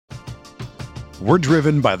We're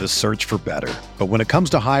driven by the search for better. But when it comes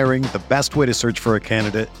to hiring, the best way to search for a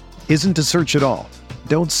candidate isn't to search at all.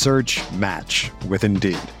 Don't search, match with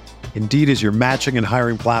Indeed. Indeed is your matching and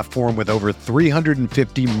hiring platform with over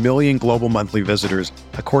 350 million global monthly visitors,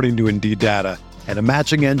 according to Indeed data, and a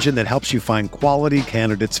matching engine that helps you find quality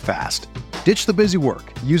candidates fast. Ditch the busy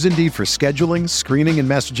work. Use Indeed for scheduling, screening, and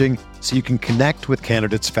messaging so you can connect with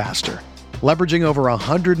candidates faster. Leveraging over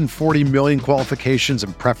 140 million qualifications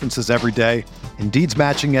and preferences every day, Indeed's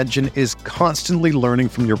matching engine is constantly learning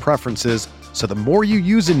from your preferences, so the more you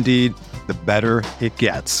use Indeed, the better it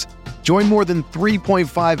gets. Join more than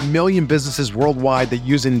 3.5 million businesses worldwide that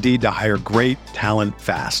use Indeed to hire great talent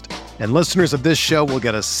fast. And listeners of this show will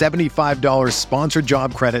get a $75 sponsored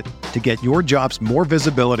job credit to get your jobs more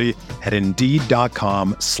visibility at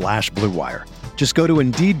Indeed.com/Blue Wire. Just go to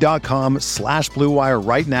Indeed.com/Blue Wire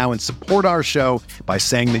right now and support our show by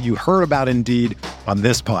saying that you heard about Indeed on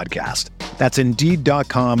this podcast. That's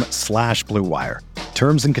Indeed.com/Blue Wire.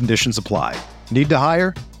 Terms and conditions apply. Need to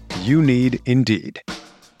hire? You need Indeed.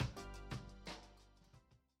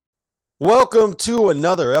 Welcome to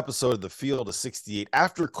another episode of the Field of 68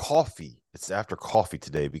 after coffee. It's after coffee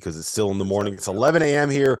today because it's still in the morning. It's 11 a.m.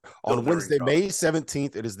 here on Wednesday, May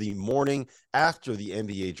 17th. It is the morning after the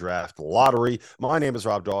NBA draft lottery. My name is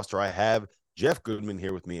Rob Doster. I have Jeff Goodman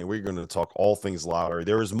here with me, and we're going to talk all things lottery.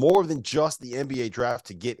 There is more than just the NBA draft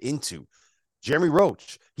to get into. Jeremy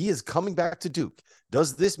Roach, he is coming back to Duke.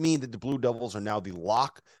 Does this mean that the Blue Devils are now the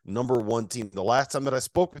lock number one team? The last time that I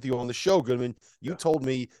spoke with you on the show, Goodman, you told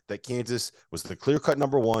me that Kansas was the clear-cut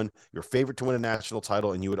number one, your favorite to win a national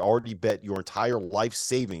title, and you had already bet your entire life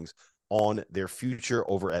savings on their future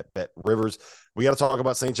over at Bet Rivers. We got to talk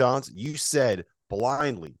about St. John's. You said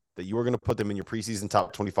blindly that you were going to put them in your preseason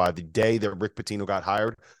top 25 the day that Rick Pitino got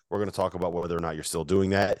hired. We're going to talk about whether or not you're still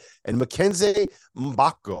doing that. And Mackenzie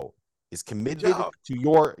Mbako is committed to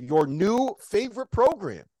your new favorite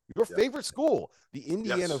program, your favorite school, the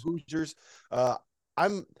Indiana Hoosiers. I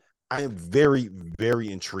am very,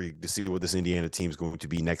 very intrigued to see what this Indiana team is going to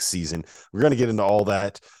be next season. We're going to get into all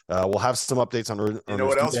that. We'll have some updates on you know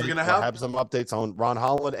what else we're going to have? Have some updates on Ron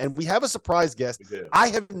Holland, and we have a surprise guest. I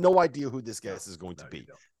have no idea who this guest is going to be.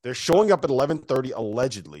 They're showing up at 11:30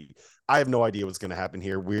 allegedly. I have no idea what's going to happen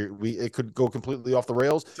here. It could go completely off the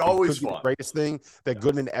rails. It's always fun. The greatest thing that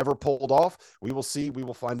Goodman ever pulled off. We will see. We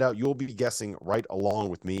will find out. You'll be guessing right along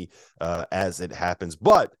with me as it happens.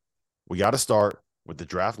 But we got to start with the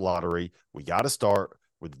draft lottery. We got to start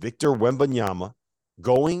with Victor Wembanyama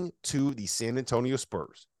going to the San Antonio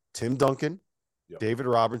Spurs. Tim Duncan, David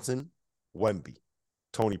Robinson, Wemby,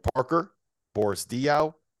 Tony Parker, Boris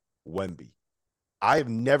Diaw, Wemby. I have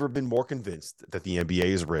never been more convinced that the NBA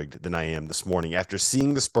is rigged than I am this morning after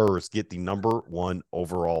seeing the Spurs get the number one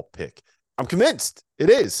overall pick. I'm convinced it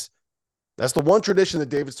is. That's the one tradition that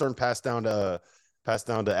David Stern passed down to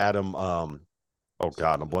Adam. I'm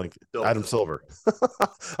blanking. Adam Silver.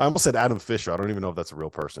 I almost said Adam Fisher. I don't even know if that's a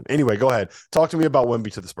real person. Anyway, go ahead. Talk to me about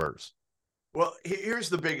Wemby to the Spurs. Well, here's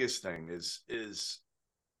the biggest thing is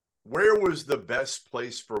where was the best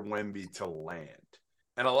place for Wemby to land?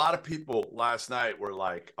 And a lot of people last night were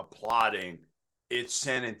like applauding it's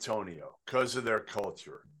San Antonio because of their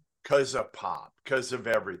culture, because of Pop, because of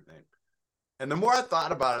everything. And the more I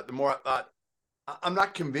thought about it, the more I thought, I'm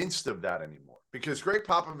not convinced of that anymore because Greg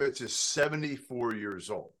Popovich is 74 years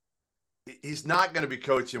old. He's not going to be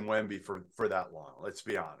coaching Wemby for that long. Let's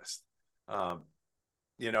be honest.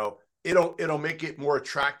 It'll make it more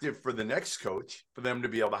attractive for the next coach for them to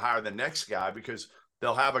be able to hire the next guy because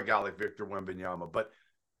they'll have a guy like Victor Wembanyama. But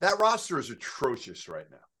that roster is atrocious right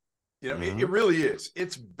now. It really is.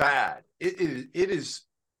 It's bad. It's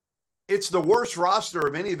the worst roster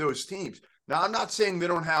of any of those teams. Now, I'm not saying they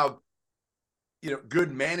don't have,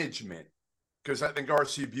 good management because I think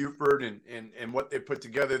R.C. Buford and what they put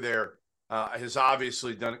together there has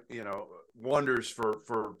obviously done, wonders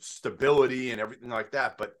for stability and everything like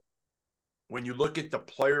that. But when you look at the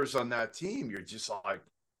players on that team, you're just like,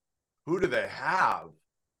 who do they have?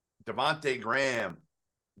 Devontae Graham,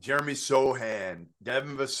 Jeremy Sohan,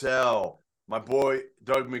 Devin Vassell, my boy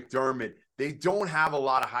Doug McDermott. They don't have a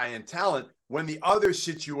lot of high-end talent when the other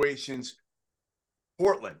situations,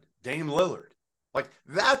 Portland, Dame Lillard. Like,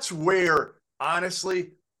 that's where,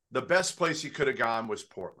 honestly, the best place you could have gone was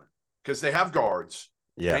Portland because they have guards.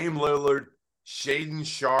 Yeah. Dame Lillard, Shaedon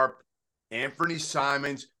Sharpe, Anthony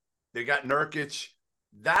Simons. They got Nurkic.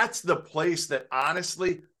 That's the place that,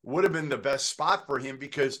 honestly, would have been the best spot for him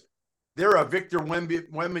because they're a Victor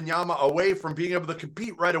Wembanyama away from being able to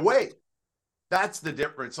compete right away. That's the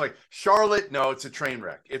difference. Like Charlotte, no, it's a train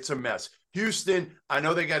wreck. It's a mess. Houston, I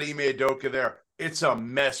know they got Ime Udoka there. it's a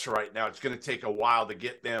mess right now. It's going to take a while to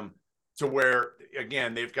get them to where,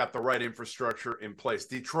 again, they've got the right infrastructure in place.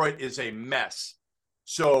 Detroit is a mess.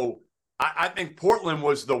 So I think Portland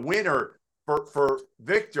was the winner for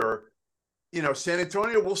Victor. San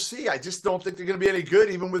Antonio, we'll see. I just don't think they're going to be any good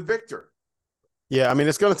even with Victor. Yeah, I mean,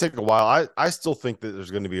 it's going to take a while. I still think that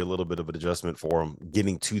there's going to be a little bit of an adjustment for him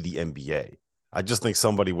getting to the NBA. I just think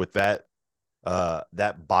somebody with that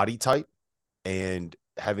body type and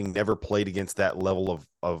having never played against that level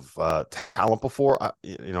of talent before, I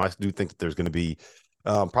do think that there's going to be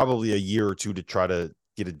probably a year or two to try to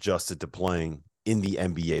get adjusted to playing in the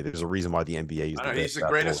NBA. There's a reason why the NBA is he's the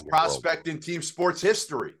greatest prospect in team sports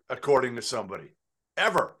history, according to somebody,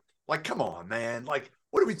 ever. Like, come on, man. Like,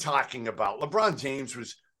 what are we talking about? LeBron James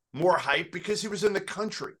was more hype because he was in the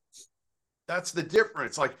country. That's the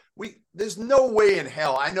difference. Like, there's no way in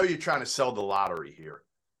hell. I know you're trying to sell the lottery here,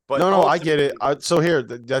 but no, I get it. So here,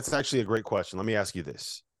 that's actually a great question. Let me ask you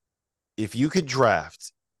this: if you could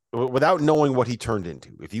draft without knowing what he turned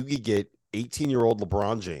into, if you could get 18-year-old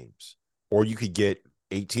LeBron James, or you could get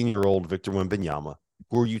 18-year-old Victor Wembanyama,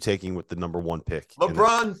 who are you taking with the number 1 pick?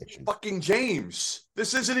 LeBron fucking James.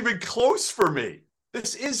 This isn't even close for me.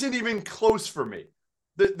 The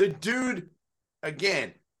dude,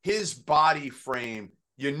 again, his body frame,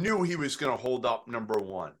 you knew he was going to hold up, number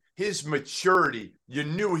 1. His maturity, you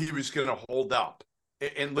knew he was going to hold up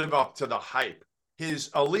and live up to the hype. His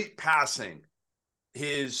elite passing,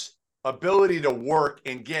 his ability to work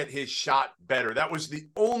and get his shot better. That was the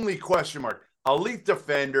only question mark. Elite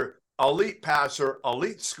defender, elite passer,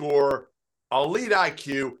 elite scorer, elite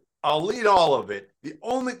IQ, elite all of it. The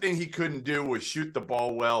only thing he couldn't do was shoot the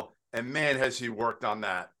ball well. And man, has he worked on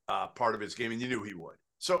that part of his game, and you knew he would.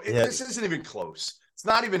 So this isn't even close. It's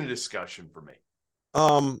not even a discussion for me.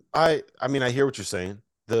 I mean, I hear what you're saying.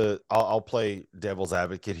 I'll play devil's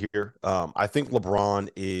advocate here. I think LeBron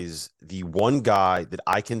is the one guy that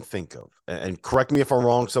I can think of, and correct me if I'm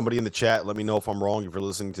wrong. Somebody in the chat, let me know if I'm wrong. If you're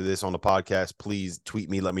listening to this on the podcast, please tweet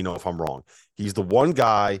me. Let me know if I'm wrong. He's the one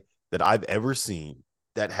guy that I've ever seen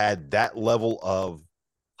that had that level of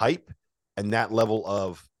hype and that level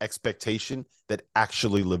of expectation that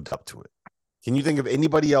actually lived up to it. Can you think of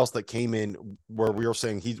anybody else that came in where we were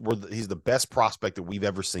saying he's the best prospect that we've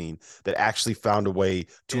ever seen that actually found a way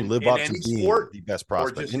to live up to being the best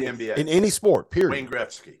prospect or just the NBA? In any sport, period.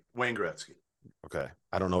 Wayne Gretzky. Okay,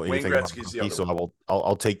 I don't know anything about hockey, so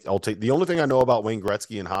I'll take. The only thing I know about Wayne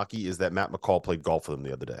Gretzky in hockey is that Matt McCall played golf with him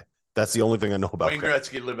the other day. That's the only thing I know about Wayne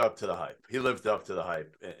Gretzky. Lived up to the hype. He lived up to the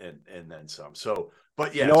hype and then some. So,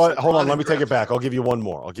 but yeah, you know what? Hold on, let me take it back. I'll give you one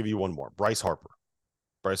more. Bryce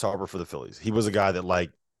Harper for the Phillies. He was a guy that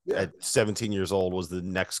at 17 years old was the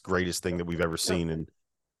next greatest thing that we've ever seen, and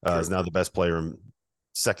is now the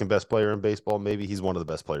second best player in baseball. Maybe he's one of the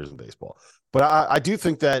best players in baseball. But I do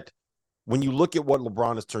think that when you look at what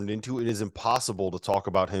LeBron has turned into, it is impossible to talk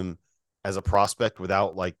about him as a prospect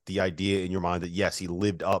without the idea in your mind that yes, he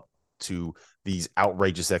lived up to these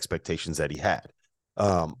outrageous expectations that he had.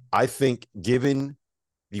 I think given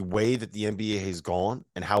the way that the NBA has gone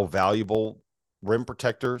and how valuable rim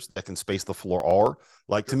protectors that can space the floor are,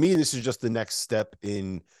 to me, this is just the next step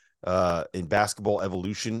in basketball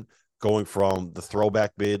evolution, going from the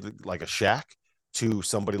throwback bid like a Shaq to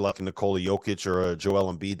somebody like a Nikola Jokic or a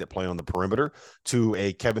Joel Embiid that play on the perimeter, to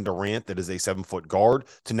a Kevin Durant that is a 7-foot guard,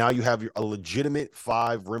 to now you have a legitimate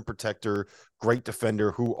 5 rim protector, great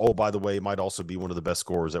defender who, oh, by the way, might also be one of the best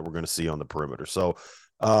scorers that we're going to see on the perimeter. So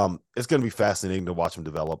it's going to be fascinating to watch him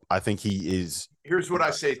develop. I think he is. Here's what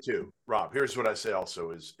I say too, Rob. Here's what I say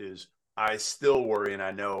also is I still worry, and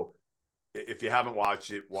I know if you haven't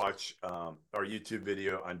watched it, watch our YouTube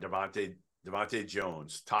video on Devontae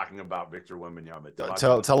Jones talking about Victor Wembanyama.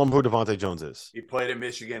 Tell him who Devontae Jones is. He played at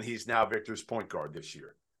Michigan. He's now Victor's point guard this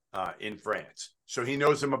year in France. So he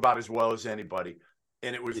knows him about as well as anybody.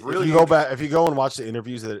 And it was really if you go and watch the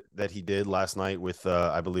interviews that he did last night with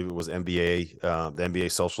I believe it was the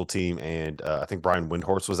NBA social team, and I think Brian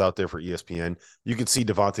Windhorst was out there for ESPN. You could see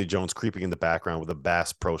Devontae Jones creeping in the background with a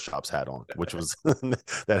Bass Pro Shops hat on, which was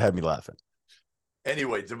that had me laughing.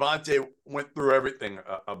 Anyway, Devontae went through everything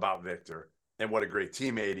about Victor and what a great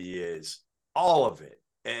teammate he is, all of it.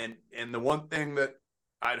 And the one thing that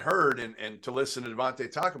I'd heard and to listen to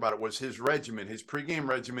Devontae talk about it was his regimen, his pregame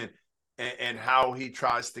regimen, and how he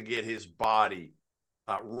tries to get his body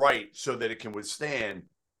right so that it can withstand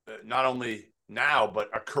not only now,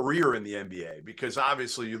 but a career in the NBA. Because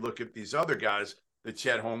obviously you look at these other guys, the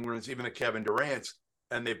Chet Holmgrens, even the Kevin Durant's,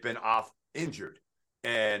 and they've been off injured.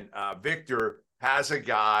 And Victor has a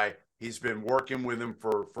guy, he's been working with him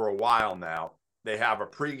for a while now. They have a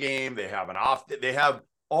pregame, they have an off, they have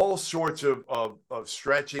all sorts of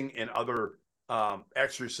stretching and other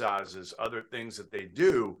exercises, other things that they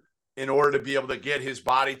do in order to be able to get his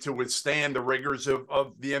body to withstand the rigors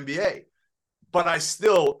of the NBA. But I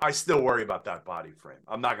still worry about that body frame.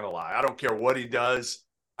 I'm not going to lie. I don't care what he does.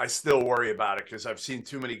 I still worry about it because I've seen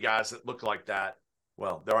too many guys that look like that.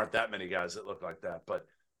 Well, there aren't that many guys that look like that, but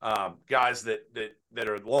guys that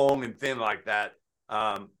are long and thin like that,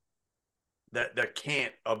 that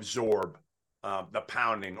can't absorb the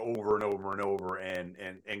pounding over and over and over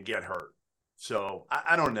and get hurt. So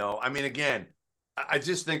I don't know. I mean, again, I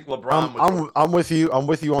just think LeBron. I'm with you. I'm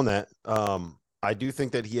with you on that. I do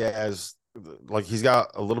think that he has, like, he's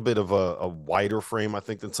got a little bit of a wider frame, I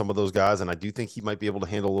think, than some of those guys, and I do think he might be able to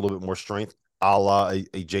handle a little bit more strength, a la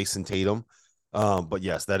a Jason Tatum. But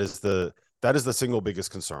yes, that is the single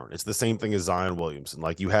biggest concern. It's the same thing as Zion Williamson.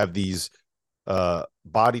 Like, you have these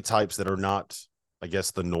body types that are not, I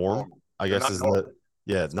guess, the norm. I guess is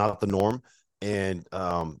not the norm, and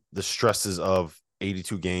the stresses of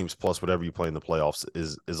 82 games plus whatever you play in the playoffs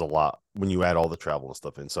is a lot when you add all the travel and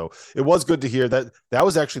stuff in. So it was good to hear that. That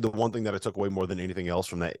was actually the one thing that I took away more than anything else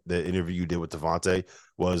from the interview you did with Devontae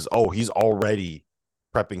was, he's already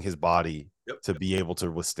prepping his body to be able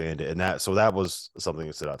to withstand it. And that was something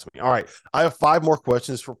that stood out to me. All right. I have 5 more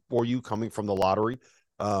questions for you coming from the lottery.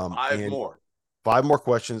 I have more. 5 more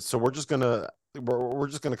questions. So we're just going to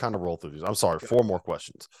kind of roll through these. I'm sorry. Okay. 4 more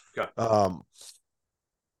questions. Okay.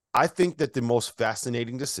 I think that the most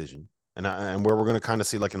fascinating decision, and where we're going to kind of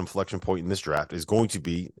see like an inflection point in this draft, is going to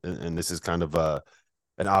be, and this is kind of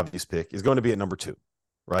an obvious pick, is going to be at number 2,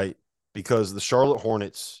 right? Because the Charlotte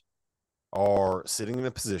Hornets are sitting in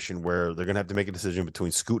a position where they're going to have to make a decision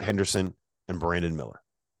between Scoot Henderson and Brandon Miller.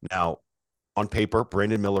 Now, on paper,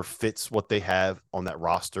 Brandon Miller fits what they have on that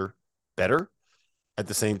roster better. At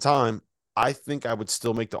the same time, I think I would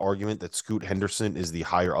still make the argument that Scoot Henderson is the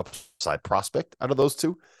higher upside prospect out of those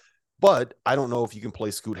two. But I don't know if you can play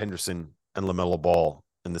Scoot Henderson and LaMelo Ball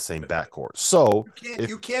in the same backcourt. So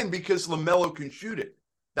you can because LaMelo can shoot it.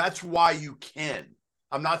 That's why you can.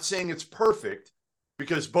 I'm not saying it's perfect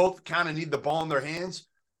because both kind of need the ball in their hands.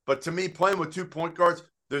 But to me, playing with 2 point guards,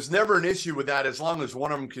 there's never an issue with that as long as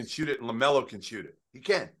one of them can shoot it and LaMelo can shoot it. He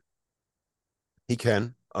can. He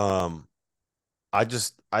can. I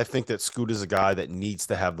think that Scoot is a guy that needs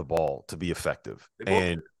to have the ball to be effective.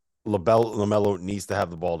 And LaMelo needs to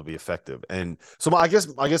have the ball to be effective. And so I guess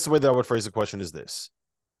the way that I would phrase the question is this.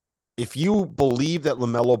 If you believe that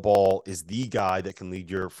LaMelo Ball is the guy that can lead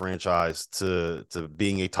your franchise to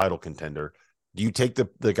being a title contender, do you take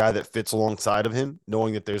the guy that fits alongside of him,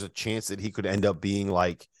 knowing that there's a chance that he could end up being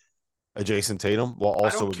like a Jason Tatum while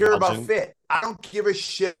also I don't care about fit. I don't give a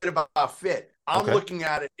shit about fit. I'm looking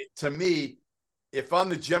at it, to me, if I'm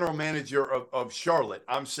the general manager of Charlotte,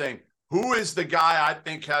 I'm saying, who is the guy I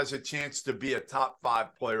think has a chance to be a top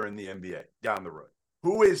 5 player in the NBA down the road?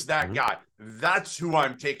 Who is that guy? That's who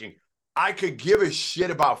I'm taking. I could give a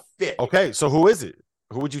shit about fit. Okay, so who is it?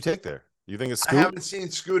 Who would you take there? You think it's Scoot? I haven't seen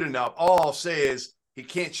Scoot enough. All I'll say is he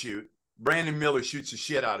can't shoot. Brandon Miller shoots the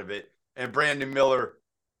shit out of it. And Brandon Miller,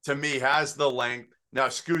 to me, has the length. Now,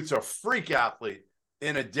 Scoot's a freak athlete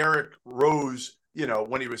in a Derrick Rose,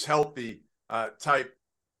 when he was healthy type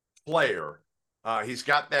player. He's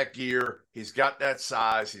got that gear. He's got that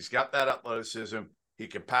size. He's got that athleticism. He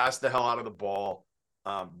can pass the hell out of the ball.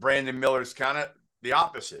 Brandon Miller's kind of the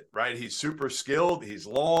opposite, right? He's super skilled. He's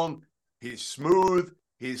long. He's smooth.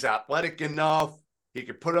 He's athletic enough. He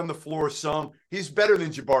can put on the floor some. He's better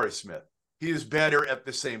than Jabari Smith. He is better at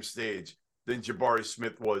the same stage than Jabari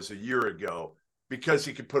Smith was a year ago because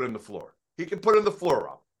he can put on the floor. He can put on the floor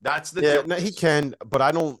up. That's the difference. No, he can, but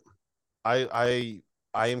I don't. I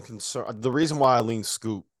am concerned. The reason why I lean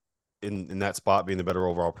Scoot in that spot being the better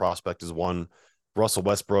overall prospect is, one, Russell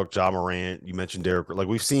Westbrook, Ja Morant. You mentioned Derrick. Like,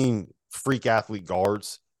 we've seen freak athlete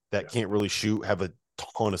guards that can't really shoot have a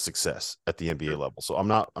ton of success at the NBA level. So I'm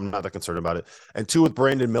not that concerned about it. And 2, with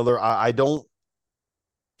Brandon Miller, I don't.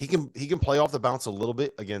 He can play off the bounce a little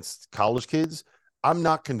bit against college kids. I'm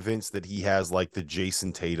not convinced that he has like the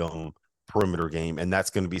Jason Tatum perimeter game, and that's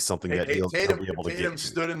going to be something that he'll be able to get. Tatum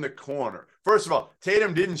stood in the corner. First of all,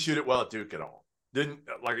 Tatum didn't shoot it well at Duke at all.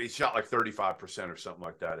 He shot like 35% or something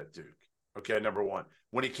like that at Duke. Okay, number one.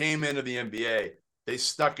 When he came into the NBA, they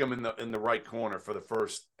stuck him in the right corner for the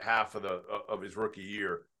first half of his rookie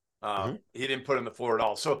year. He didn't put in the floor at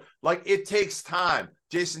all. So, like, it takes time.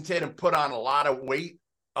 Jason Tatum put on a lot of weight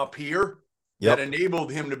up here that enabled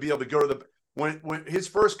him to be able to go to the when his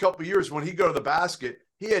first couple of years when he go to the basket,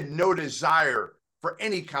 he had no desire for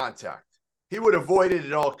any contact. He would avoid it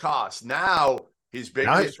at all costs. Now he's big.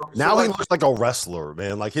 Now he looks like a wrestler,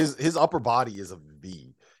 man. Like his upper body is a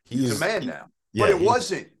V. He's a man now. Yeah, but it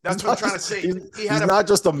wasn't. That's what I'm trying to say. He's not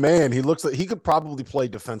just a man. He looks like he could probably play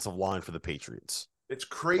defensive line for the Patriots. It's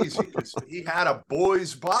crazy because he had a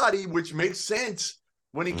boy's body, which makes sense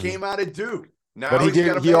when he came out of Duke. Now, but he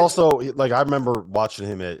did. He also, like, I remember watching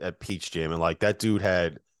him at Peach Jam, and like that dude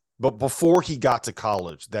had. But before he got to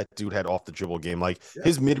college, that dude had off the dribble game. Like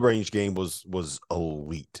his mid range game was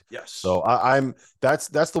elite. Yes. So that's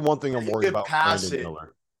the one thing I'm worried about. Brandon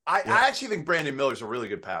Miller. I actually think Brandon Miller's a really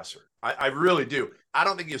good passer. I really do. I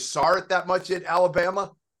don't think you saw it that much at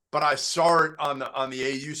Alabama, but I saw it on the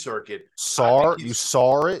AU circuit. You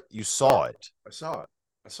saw it. I saw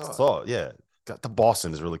it. Yeah. Got the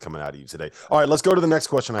Boston is really coming out of you today. All right, let's go to the next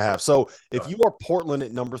question I have. So if you are Portland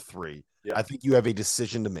at number 3, I think you have a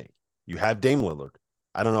decision to make. You have Dame Lillard.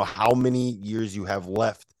 I don't know how many years you have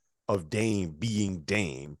left of Dame being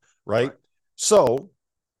Dame, right? So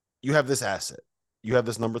you have this asset. You have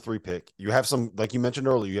this number 3 pick. You have some, like you mentioned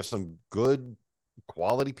earlier, you have some good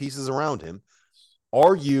quality pieces around him.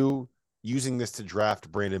 Are you using this to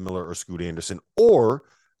draft Brandon Miller or Scoot Anderson? Or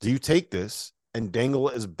do you take this and dangle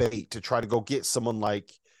it as bait to try to go get someone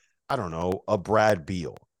like, I don't know, a Brad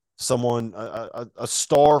Beal, someone, a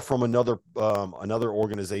star from another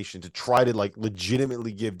organization to try to like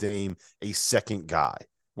legitimately give Dame a second guy?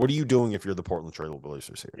 What are you doing if you're the Portland Trail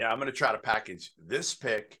Blazers here? Yeah, I'm going to try to package this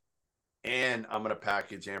pick, and I'm going to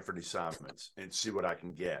package Anthony Simons and see what I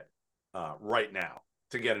can get right now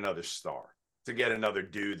to get another star, to get another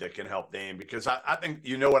dude that can help Dame, because I think,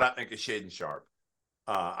 you know what I think of Shaden Sharp.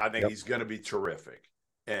 I think he's going to be terrific.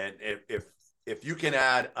 And if you can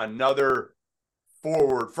add another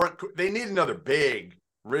forward front, they need another big,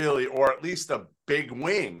 really, or at least a big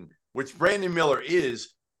wing, which Brandon Miller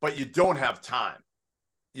is, but you don't have time.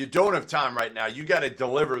 You don't have time right now. You got to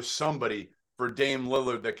deliver somebody for Dame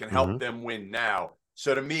Lillard that can help them win now.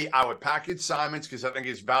 So to me, I would package Simons because I think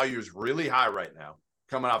his value is really high right now,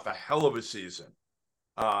 coming off a hell of a season.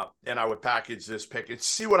 And I would package this pick and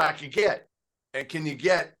see what I can get. And can you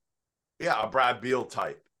get, a Brad Beal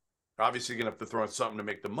type? Obviously, you're gonna have to throw in something to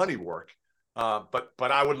make the money work. But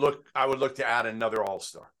I would look to add another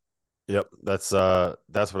all-star. Yep, that's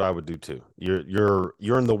what I would do too. You're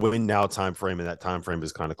in the win now time frame, and that time frame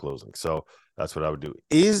is kind of closing. So that's what I would do.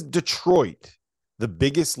 Is Detroit the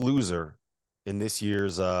biggest loser in this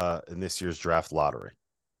year's draft lottery?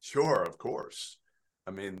 Sure, of course.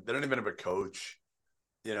 I mean, they don't even have a coach.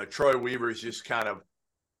 Troy Weaver is just kind of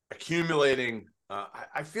accumulating.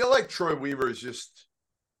 I feel like Troy Weaver is just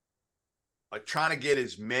like trying to get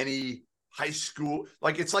as many high school,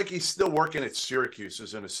 like it's like he's still working at Syracuse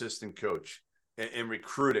as an assistant coach in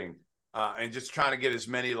recruiting, and just trying to get as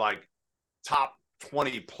many like top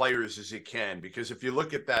 20 players as he can. Because if you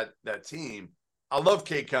look at that team, I love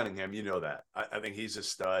Cade Cunningham. You know that. I think he's a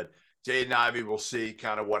stud. Jaden Ivey, we'll see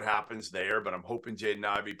kind of what happens there, but I'm hoping Jaden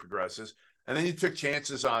Ivey progresses. And then you took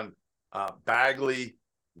chances on Bagley,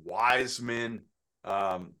 Wiseman,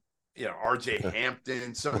 RJ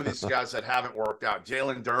Hampton, some of these guys that haven't worked out.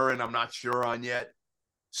 Jalen Duren, I'm not sure on yet.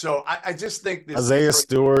 So I just think this Isaiah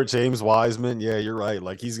Stewart, James Wiseman. Yeah, you're right.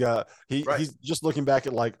 Like he's just looking back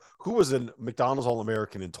at like who was a McDonald's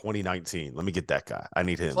All-American in 2019. Let me get that guy. I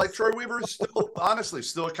need him. It's like Troy Weaver is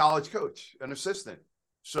still a college coach, an assistant.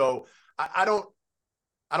 So I don't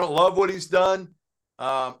love what he's done.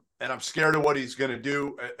 And I'm scared of what he's going to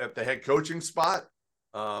do at the head coaching spot.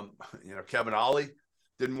 Kevin Ollie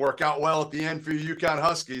didn't work out well at the end for your UConn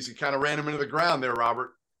Huskies. He kind of ran him into the ground there,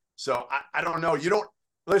 Robert. So I don't know.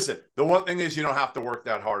 Listen, the one thing is you don't have to work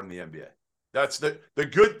that hard in the NBA. That's the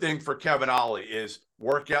good thing for Kevin Ollie is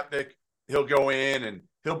work ethic. He'll go in and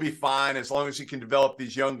he'll be fine as long as he can develop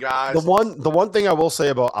these young guys. The one thing I will say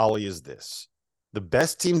about Ollie is this. The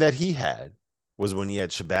best team that he had was when he had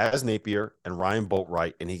Shabazz Napier and Ryan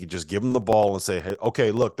Boatwright, and he could just give them the ball and say, hey,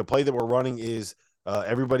 okay, look, the play that we're running is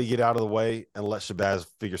everybody get out of the way and let Shabazz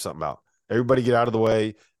figure something out. Everybody get out of the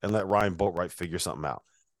way and let Ryan Boatwright figure something out.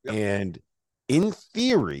 Yep. And in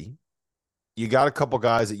theory, you got a couple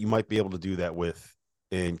guys that you might be able to do that with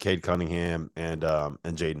in Cade Cunningham and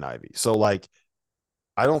Jaden Ivey. So, like,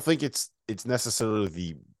 I don't think it's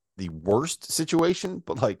necessarily the worst situation,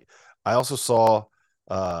 but, like, I also saw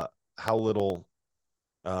how little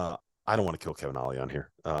I don't want to kill Kevin Ollie on here.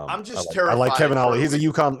 I'm just terrified. I like Kevin Ollie. He's a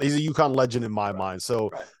UConn legend in my mind.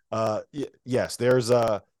 So yes, there's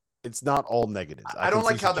it's not all negative. I don't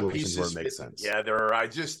like how the pieces make sense. Yeah, there are.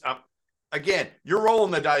 Again, you're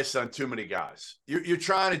rolling the dice on too many guys. You're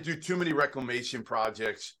trying to do too many reclamation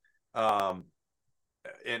projects. And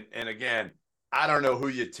again, I don't know who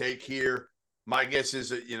you take here. My guess is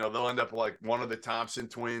that, they'll end up like one of the Thompson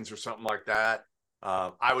twins or something like that.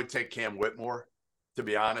 I would take Cam Whitmore. to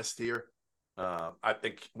be honest here. I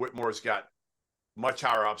think Whitmore's got much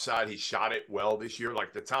higher upside. He shot it well this year.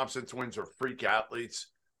 Like the Thompson twins are freak athletes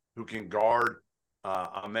who can guard.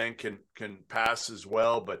 Amen can pass as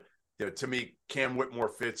well, but to me, Cam Whitmore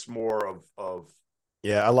fits more of.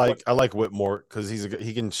 Yeah, I like Whitmore because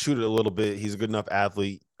he can shoot it a little bit. He's a good enough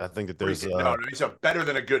athlete. I think that there's no, he's a better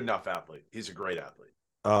than a good enough athlete. He's a great athlete.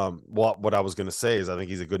 What I was gonna say is I think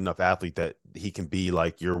he's a good enough athlete that he can be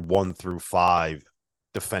like your 1 through 5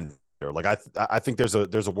 defender. Like I think there's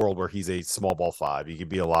a world where he's a small ball 5. He could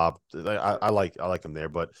be a lob. I like him there,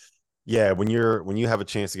 but yeah, when you have a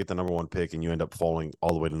chance to get the number 1 pick and you end up falling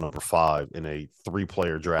all the way to number 5 in a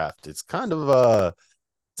 3-player draft, it's kind of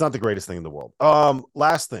it's not the greatest thing in the world.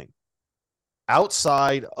 Last thing.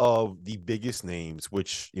 Outside of the biggest names,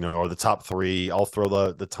 which are the top 3, I'll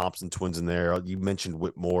throw the Thompson twins in there. You mentioned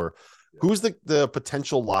Whitmore. Yeah. Who's the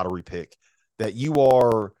potential lottery pick that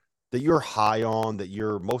you're high on, that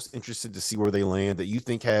you're most interested to see where they land, that you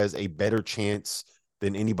think has a better chance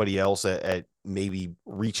than anybody else at maybe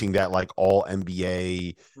reaching that like all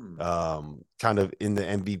NBA kind of in the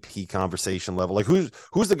MVP conversation level? Like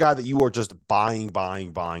who's the guy that you are just buying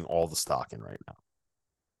all the stock in right now?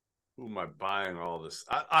 Who am I buying all this?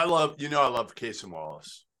 I love Casey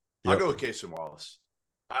Wallace. Yep. I'll go with Casey Wallace.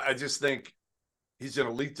 I just think he's an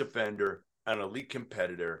elite defender, an elite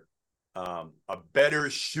competitor, a better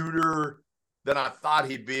shooter than I thought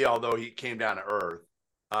he'd be, although he came down to earth.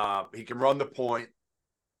 He can run the point.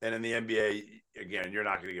 And in the NBA, again, you're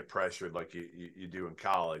not going to get pressured like you do in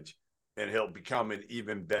college. And he'll become an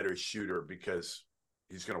even better shooter because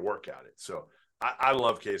he's going to work at it. So I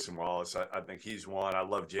love Casey Wallace. I think he's one. I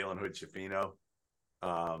love Jalen Hood-Schifino.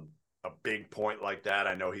 A big point like that.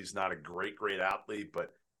 I know he's not a great athlete, but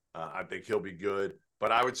I think he'll be good.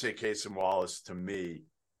 But I would say Casey Wallace, to me,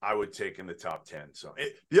 I would take in the top 10. So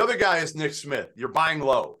the other guy is Nick Smith. You're buying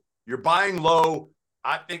low.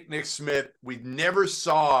 I think Nick Smith, we never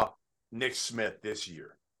saw Nick Smith this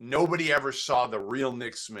year. Nobody ever saw the real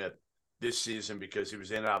Nick Smith this season because he was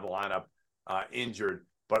in and out of the lineup injured.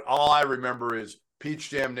 But all I remember is Peach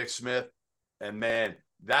Jam Nick Smith. And, man,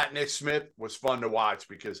 that Nick Smith was fun to watch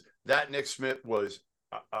because that Nick Smith was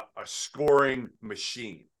a scoring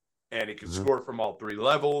machine. And he can score from all 3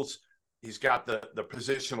 levels. He's got the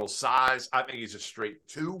positional size. I think he's a straight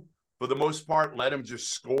 2 for the most part. Let him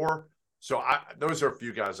just score. So those are a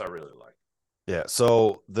few guys I really like. Yeah.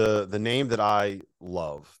 So the name that I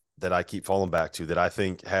love, that I keep falling back to, that I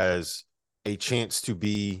think has a chance to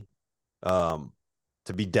be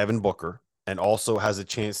Devin Booker, and also has a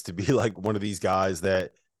chance to be like one of these guys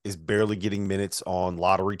that is barely getting minutes on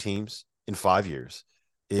lottery teams in 5 years,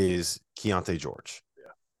 is Keontae George.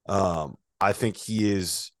 Yeah. I think he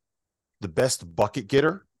is the best bucket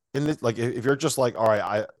getter in this. Like if you're just like, all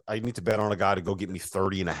right, I need to bet on a guy to go get me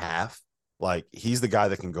 30 and a half. Like he's the guy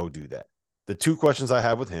that can go do that. The 2 questions I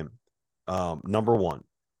have with him, number 1,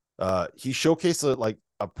 he showcased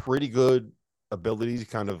a pretty good ability to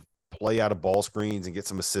kind of play out of ball screens and get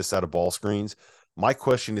some assists out of ball screens. My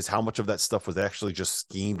question is how much of that stuff was actually just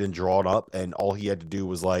schemed and drawn up, and all he had to do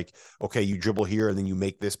was like, okay, you dribble here and then you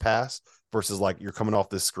make this pass, versus like you're coming off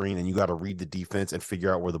this screen and you got to read the defense and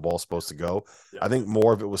figure out where the ball's supposed to go. Yeah. I think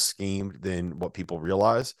more of it was schemed than what people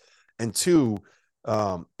realize. And 2,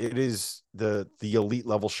 it is the elite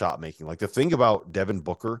level shot making. Like the thing about Devin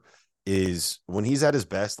Booker is when he's at his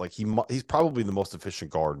best, like he's probably the most efficient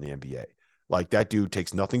guard in the NBA. Like that dude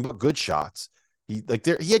takes nothing but good shots. He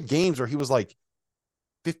had games where he was like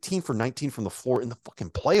 15 for 19 from the floor in the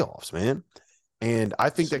fucking playoffs, man. And I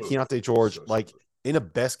think that Keontae George, in a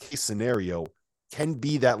best case scenario, can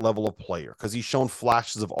be that level of player because he's shown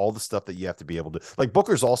flashes of all the stuff that you have to be able to. Like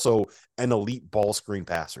Booker's also an elite ball screen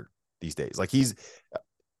passer these days. Like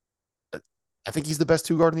I think he's the best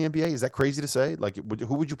 2 guard in the NBA. Is that crazy to say? Like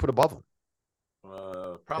who would you put above him?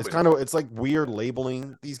 Probably it's like weird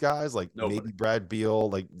labeling these guys, like maybe Brad Beal,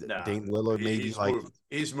 like Dame Lillard, maybe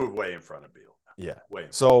he's moved way in front of Beal. Yeah.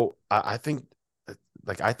 So I think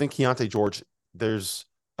Keontae George, there's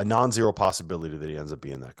a non-zero possibility that he ends up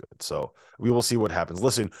being that good. So we will see what happens.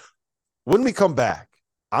 Listen, when we come back,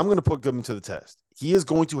 I'm going to put him to the test. He is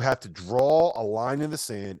going to have to draw a line in the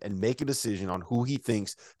sand and make a decision on who he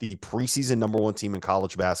thinks the preseason number 1 team in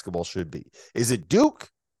college basketball should be. Is it Duke?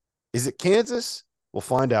 Is it Kansas? We'll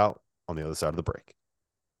find out on the other side of the break.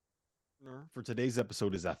 For today's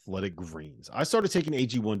episode is Athletic Greens. I started taking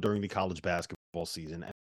AG1 during the college basketball season,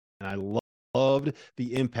 and I loved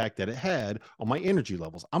the impact that it had on my energy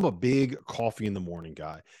levels. I'm a big coffee in the morning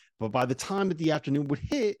guy, but by the time that the afternoon would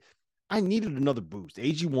hit, I needed another boost.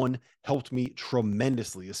 AG1 helped me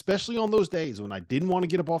tremendously, especially on those days when I didn't want to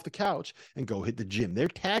get up off the couch and go hit the gym. Their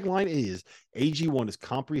tagline is AG1 is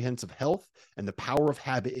comprehensive health and the power of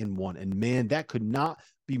habit in one. And man, that could not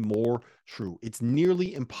be more true. It's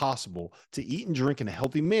nearly impossible to eat and drink in a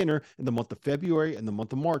healthy manner in the month of February and the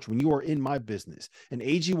month of March when you are in my business. And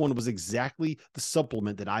AG1 was exactly the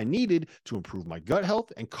supplement that I needed to improve my gut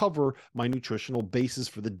health and cover my nutritional basis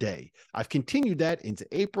for the day. I've continued that into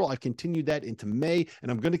April. I've continued that into May, and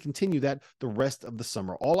I'm going to continue that the rest of the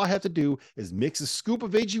summer. All I have to do is mix a scoop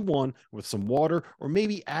of AG1 with some water or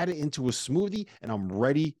maybe add it into a smoothie, and I'm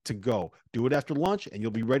ready to go. Do it after lunch, and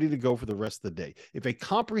you'll be ready to go for the rest of the day. If a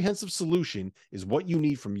comprehensive solution is what you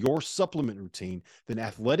need from your supplement routine, then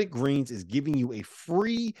Athletic Greens is giving you a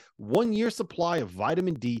free 1-year supply of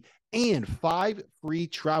vitamin D and 5 free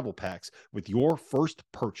travel packs with your first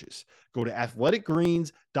purchase. Go to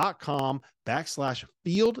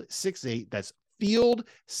athleticgreens.com/field68. That's field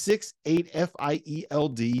 68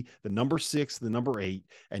 FIELD, the number 6, the number 8,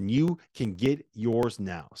 and you can get yours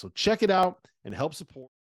now. So check it out and help support.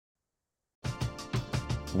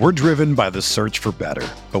 We're driven by the search for better.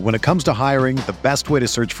 But when it comes to hiring, the best way to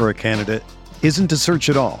search for a candidate isn't to search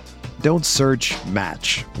at all. Don't search,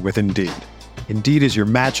 match with Indeed. Indeed is your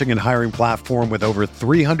matching and hiring platform with over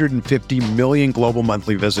 350 million global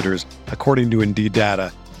monthly visitors, according to Indeed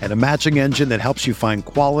data, and a matching engine that helps you find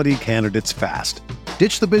quality candidates fast.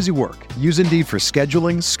 Ditch the busy work. Use Indeed for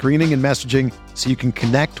scheduling, screening, and messaging so you can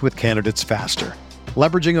connect with candidates faster.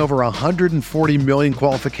 Leveraging over 140 million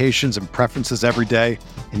qualifications and preferences every day,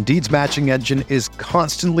 Indeed's matching engine is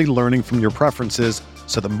constantly learning from your preferences,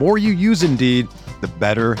 so the more you use Indeed, the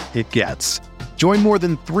better it gets. Join more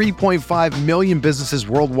than 3.5 million businesses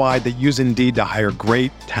worldwide that use Indeed to hire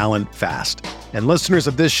great talent fast. And listeners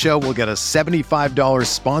of this show will get a $75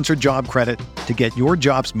 sponsored job credit to get your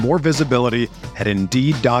jobs more visibility at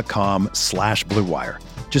Indeed.com/Blue Wire.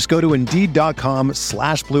 Just go to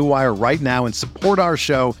Indeed.com/Blue Wire right now and support our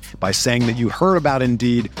show by saying that you heard about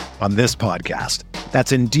Indeed on this podcast.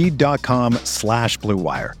 That's Indeed.com/Blue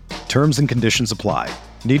Wire. Terms and conditions apply.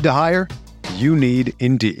 Need to hire? You need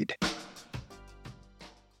Indeed.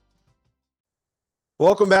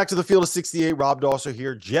 Welcome back to the Field of 68. Rob Dawser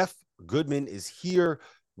here. Jeff Goodman is here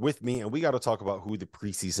with me, and we got to talk about who the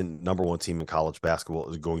preseason number 1 team in college basketball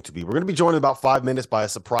is going to be. We're going to be joined in about 5 minutes by a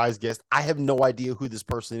surprise guest. I have no idea who this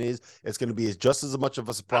person is. It's going to be just as much of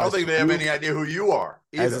a surprise. I don't think they have any idea who you are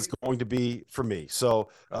either, as it's going to be for me. So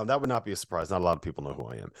that would not be a surprise. Not a lot of people know who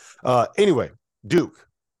I am. Anyway, Duke.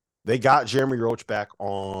 They got Jeremy Roach back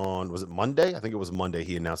on, was it Monday? I think it was Monday.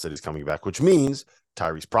 He announced that he's coming back, which means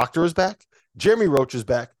Tyrese Proctor is back. Jeremy Roach is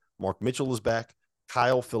back. Mark Mitchell is back.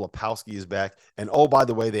 Kyle Filipowski is back. And oh, by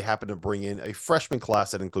the way, they happen to bring in a freshman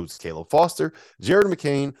class that includes Caleb Foster, Jared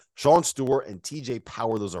McCain, Sean Stewart, and TJ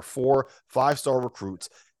Power. Those are 4 5-star recruits.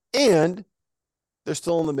 And they're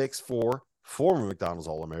still in the mix for former McDonald's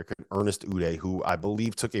All-American Ernest Uday, who I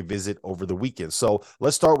believe took a visit over the weekend. So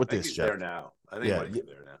let's start with this, Jeff. There now. I think he's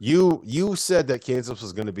there now. You said that Kansas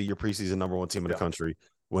was going to be your preseason number 1 team in the country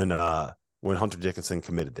when Hunter Dickinson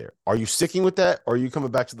committed there. Are you sticking with that, or are you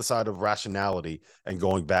coming back to the side of rationality and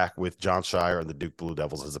going back with John Shire and the Duke Blue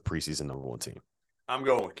Devils as a preseason number 1 team? I'm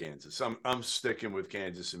going with Kansas. I'm sticking with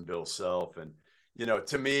Kansas and Bill Self. And,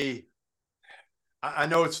 to me, I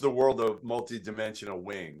know it's the world of multidimensional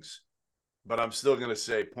wings, but I'm still going to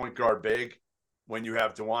say point guard big when you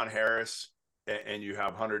have DeJuan Harris and you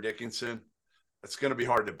have Hunter Dickinson. It's going to be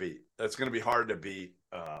hard to beat. That's going to be hard to beat.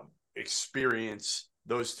 Experience.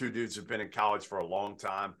 Those 2 dudes have been in college for a long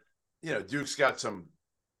time. Duke's got some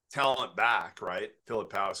talent back, right?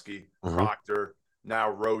 Filipowski, Proctor. Now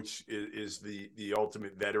Roach is the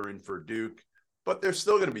ultimate veteran for Duke. But they're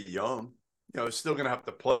still going to be young. Still going to have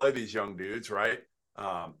to play these young dudes, right?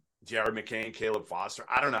 Jared McCain, Caleb Foster.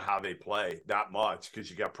 I don't know how they play that much because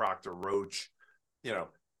you got Proctor, Roach.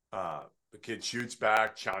 The kid shoots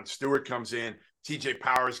back. Sean Stewart comes in. TJ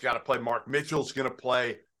Power's got to play. Mark Mitchell's going to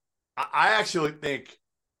play. I actually think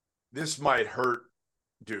this might hurt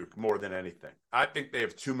Duke more than anything. I think they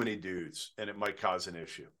have too many dudes, and it might cause an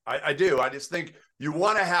issue. I do. I just think you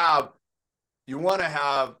want to have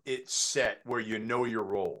it set where you know your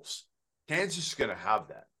roles. Kansas is going to have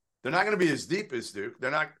that. They're not going to be as deep as Duke. They're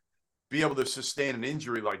not be able to sustain an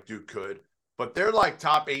injury like Duke could, but they're like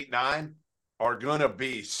top 8, 9 are going to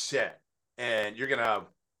be set. And you're going to have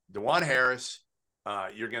DeJuan Harris.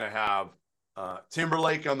 You're going to have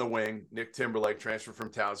Timberlake on the wing, Nick Timberlake, transfer from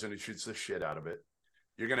Towson, who shoots the shit out of it.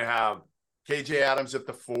 You're going to have KJ Adams at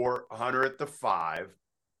the 4, Hunter at the 5,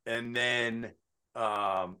 and then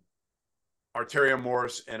Arterio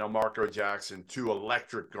Morris and Elmarco Jackson, two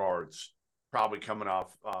electric guards, probably coming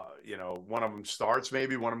off. One of them starts,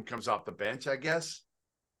 maybe one of them comes off the bench. I guess.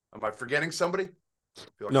 Am I forgetting somebody?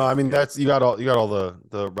 No, I mean that's you got all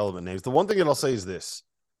the relevant names. The one thing that I'll say is this: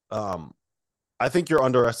 I think you're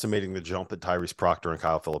underestimating the jump that Tyrese Proctor and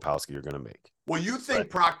Kyle Filipowski are going to make. Well, you think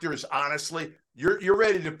Proctor's honestly, you're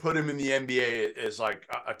ready to put him in the NBA as like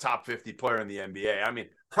a top 50 player in the NBA. I mean,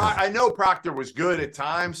 I know Proctor was good at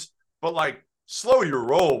times, but like slow your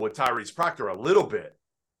roll with Tyrese Proctor a little bit.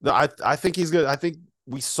 No, I think he's good. I think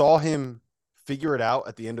we saw him figure it out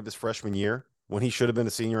at the end of his freshman year when he should have been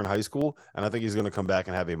a senior in high school, and I think he's going to come back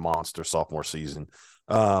and have a monster sophomore season.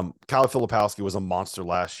 Kyle Filipowski was a monster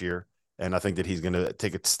last year, and I think that he's going to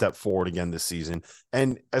take a step forward again this season.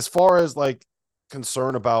 And as far as like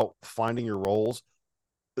concern about finding your roles,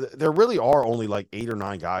 there really are only like 8 or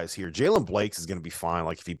 9 guys here. Jalen Blakes is going to be fine,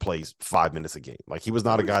 like if he plays 5 minutes a game. Like he was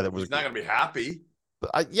not a guy that was. He's not going to be happy.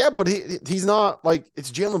 But he's not like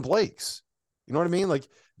it's Jalen Blakes. You know what I mean? Like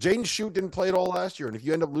Jaden Schutt didn't play at all last year, and if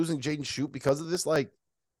you end up losing Jaden Schutt because of this, like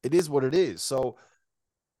it is what it is. So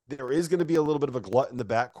there is going to be a little bit of a glut in the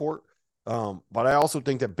backcourt. But I also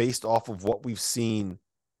think that based off of what we've seen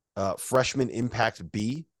freshman impact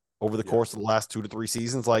be over the course of the last 2 to 3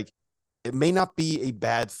 seasons, like it may not be a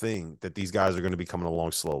bad thing that these guys are going to be coming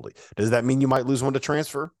along slowly. Does that mean you might lose one to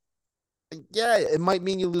transfer? Yeah, it might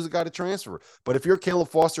mean you lose a guy to transfer. But if you're Caleb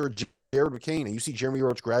Foster or Jared McCain and you see Jeremy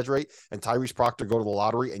Roach graduate and Tyrese Proctor go to the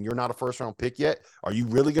lottery and you're not a first-round pick yet, are you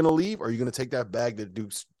really going to leave? Or are you going to take that bag that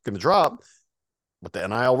Duke's going to drop with the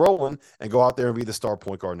NIL rolling and go out there and be the star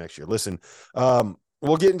point guard next year? Listen,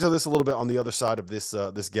 we'll get into this a little bit on the other side of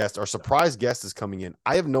this guest. Our surprise guest is coming in.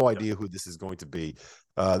 I have no idea who this is going to be.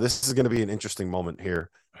 This is going to be an interesting moment here.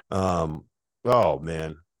 Oh,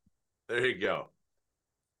 man. There you go.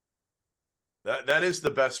 That is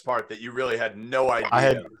the best part, that you really had no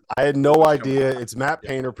idea. I had no idea. It's Matt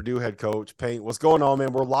Painter, Purdue head coach. Paint, what's going on,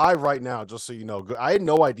 man? We're live right now, just so you know. I had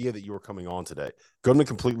no idea that you were coming on today. Goodman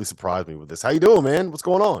completely surprised me with this. How you doing, man? What's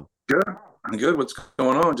going on? Good. I'm good. What's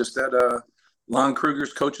going on? Just at Lon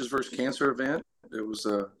Kruger's Coaches vs. Cancer event. It was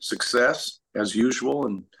a success, as usual,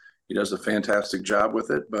 and he does a fantastic job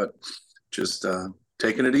with it, but just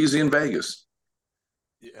taking it easy in Vegas.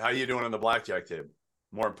 How you doing on the blackjack table,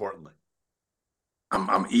 more importantly?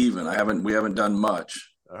 I'm even. We haven't done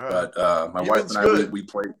much, but my wife and I we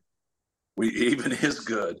play. We even is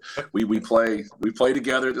good. We play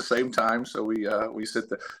together at the same time, so we sit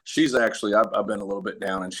there. She's actually I've been a little bit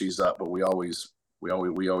down and she's up, but we always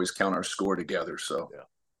count our score together. So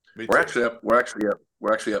we're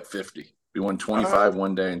actually up 50. We won 25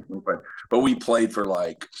 one day and 25, but we played for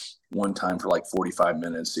like one time for like 45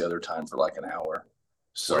 minutes, the other time for like an hour.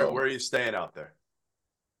 So where are you staying out there?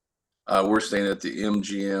 We're staying at the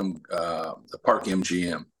MGM, the Park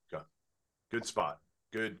MGM. Okay. Good spot.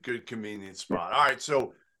 Good convenient spot. All right.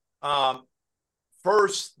 So,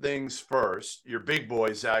 first things first, your big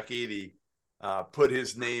boy, Zach Edey, put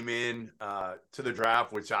his name in to the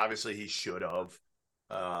draft, which obviously he should have.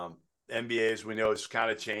 NBA, as we know, has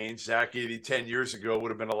kind of changed. Zach Edey 10 years ago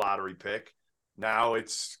would have been a lottery pick. Now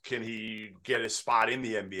it's, can he get a spot in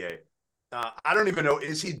the NBA? I don't even know.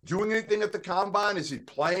 Is he doing anything at the combine? Is he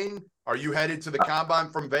playing? Are you headed to the combine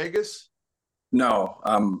from Vegas? No,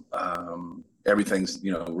 everything's,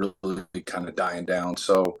 really kind of dying down.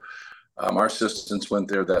 So our assistants went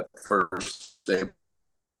there that first day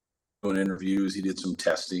doing interviews. He did some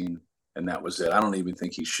testing and that was it. I don't even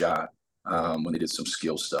think he shot when he did some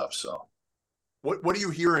skill stuff. So what are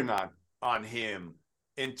you hearing on him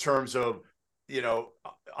in terms of,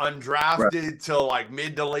 undrafted till like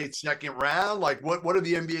mid to late second round? Like what are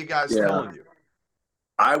the NBA guys telling you?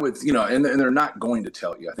 I would, and they're not going to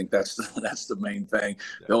tell you. I think that's the main thing.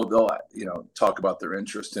 Yeah. They'll talk about their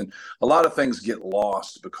interest, and a lot of things get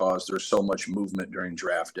lost because there's so much movement during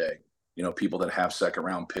draft day. People that have second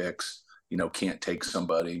round picks, can't take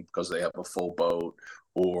somebody because they have a full boat,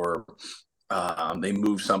 or they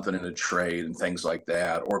move something in a trade and things like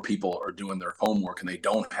that, or people are doing their homework and they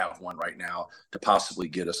don't have one right now to possibly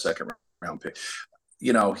get a second round pick.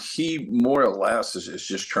 He more or less is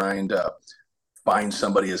just trying to find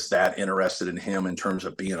somebody that's that interested in him in terms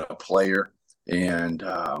of being a player. And,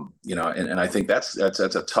 and I think that's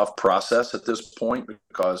a tough process at this point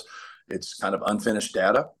because it's kind of unfinished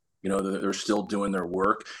data. They're still doing their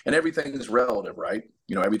work and everything is relative, right?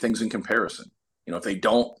 Everything's in comparison. If they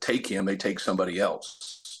don't take him, they take somebody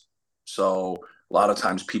else. So a lot of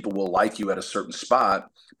times people will like you at a certain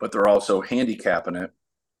spot, but they're also handicapping it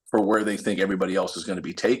for where they think everybody else is going to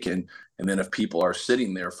be taken. And then if people are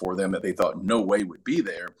sitting there for them that they thought no way would be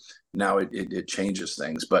there, now it changes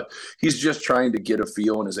things. But he's just trying to get a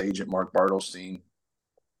feel, and his agent, Mark Bartelstein,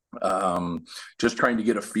 just trying to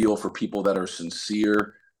get a feel for people that are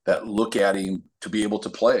sincere, that look at him to be able to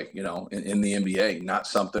play, in the NBA, not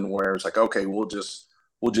something where it's like, okay, we'll just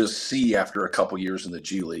see after a couple years in the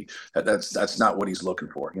G League. That's not what he's looking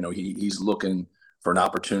for. He's looking for an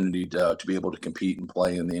opportunity to be able to compete and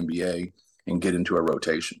play in the NBA and get into a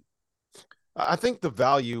rotation. I think the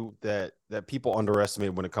value that people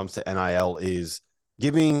underestimate when it comes to NIL is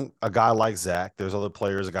giving a guy like Zach, there's other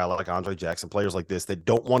players, a guy like Andre Jackson, players like this that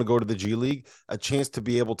don't want to go to the G League, a chance to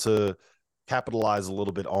be able to capitalize a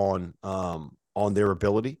little bit on their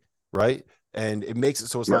ability, right? And it makes it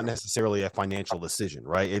so it's not necessarily a financial decision,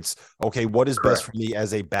 right? It's, okay, what is best for me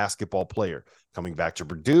as a basketball player? Coming back to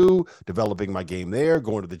Purdue, developing my game there,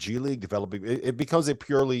 going to the G League, developing. It becomes a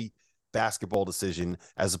purely basketball decision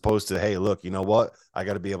as opposed to, hey, look, you know what? I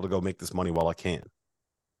got to be able to go make this money while I can.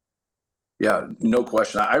 Yeah, no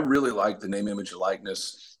question. I really like the name, image, and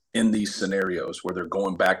likeness in these scenarios where they're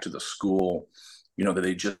going back to the school, that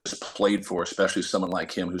they just played for, especially someone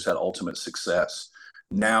like him who's had ultimate success.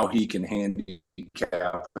 Now he can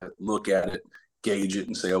handicap it, look at it, gauge it,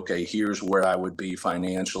 and say, okay, here's where I would be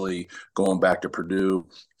financially going back to Purdue.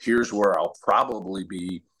 Here's where I'll probably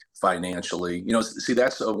be financially. See,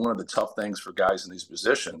 that's one of the tough things for guys in these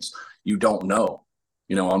positions. You don't know.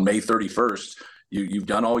 On May 31st, you've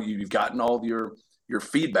gotten all your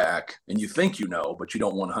feedback, and you think but you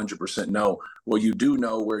don't 100% know. Well, you do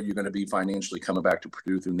know where you're going to be financially coming back to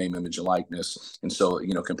Purdue through name, image, and likeness. And so,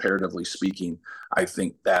 comparatively speaking, I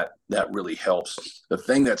think that really helps. The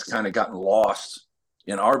thing that's kind of gotten lost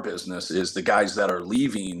in our business is the guys that are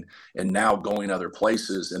leaving and now going other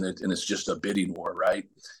places, and it's just a bidding war, right?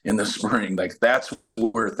 In the spring, like that's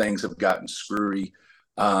where things have gotten screwy,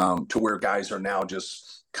 to where guys are now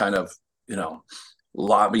just kind of,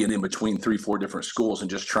 lobbying in between 3-4 different schools and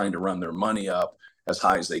just trying to run their money up as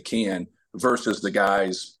high as they can, versus the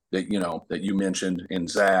guys that you mentioned in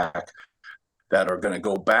Zach that are going to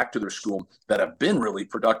go back to their school that have been really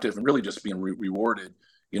productive and really just being rewarded,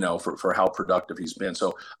 for how productive he's been.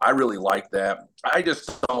 So I really like that. I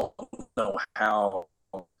just don't know how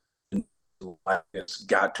it's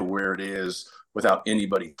got to where it is without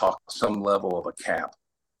anybody talking some level of a cap.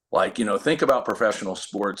 Like, think about professional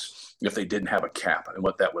sports if they didn't have a cap and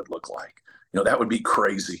what that would look like. That would be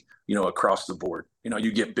crazy, across the board.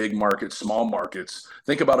 You get big markets, small markets.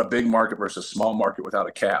 Think about a big market versus small market without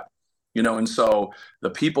a cap, and so the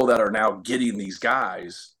people that are now getting these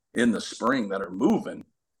guys in the spring that are moving,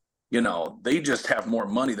 they just have more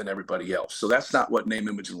money than everybody else. So that's not what name,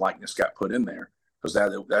 image, and likeness got put in there, because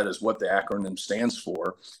that is what the acronym stands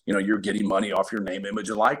for. You're getting money off your name, image,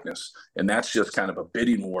 and likeness. And that's just kind of a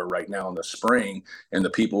bidding war right now in the spring, and the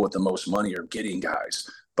people with the most money are getting guys.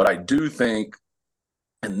 But I do think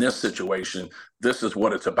in this situation, this is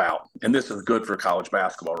what it's about. And this is good for college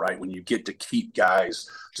basketball, right? When you get to keep guys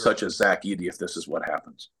such as Zach Edey, if this is what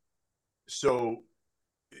happens. So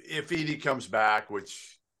if Edey comes back,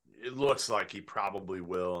 which it looks like he probably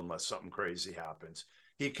will unless something crazy happens,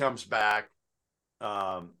 he comes back.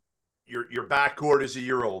 Your backcourt is a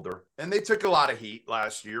year older, and they took a lot of heat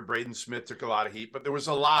last year. Braden Smith took a lot of heat, but there was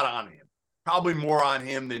a lot on him, probably more on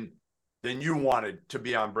him than you wanted to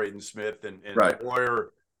be on Braden Smith. And right.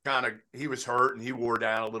 Boyer he was hurt and he wore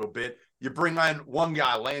down a little bit. You bring on one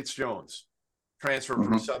guy, Lance Jones, transferred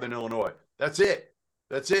from Southern Illinois. That's it.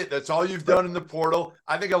 That's all you've done in the portal.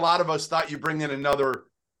 I think a lot of us thought you bring in another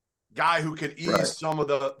guy who could ease some of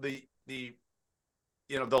the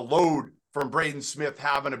load from Braden Smith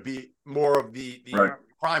having to be more of the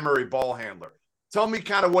primary ball handler. Tell me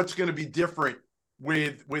kind of what's going to be different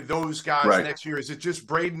with those guys next year. Is it just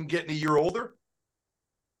Braden getting a year older?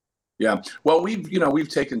 Yeah. Well, we've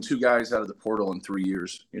taken 2 guys out of the portal in 3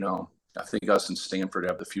 years. I think us and Stanford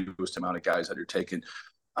have the fewest amount of guys that are taken.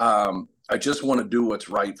 I just want to do what's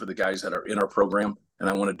right for the guys that are in our program, and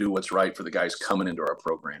I want to do what's right for the guys coming into our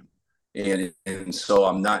program. And so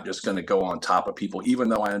I'm not just going to go on top of people, even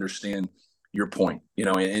though I understand your point,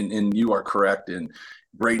 and you are correct. And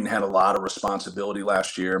Braden had a lot of responsibility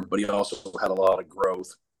last year, but he also had a lot of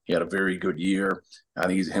growth. He had a very good year. I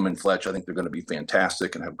think him and Fletch, I think they're going to be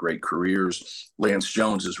fantastic and have great careers. Lance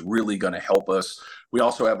Jones is really going to help us. We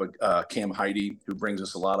also have a Cam Heide, who brings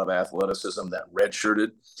us a lot of athleticism, that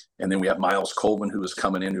redshirted. And then we have Miles Colvin, who is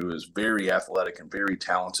coming in, who is very athletic and very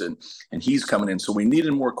talented, and he's coming in. So we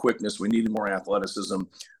needed more quickness. We needed more athleticism.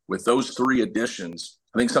 With those 3 additions,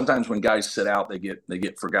 I think sometimes when guys sit out, they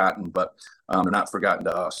get forgotten, but they're not forgotten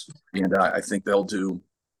to us. And I think they'll do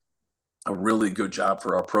a really good job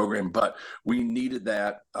for our program, but we needed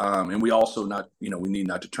that. And we also we need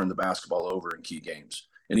not to turn the basketball over in key games.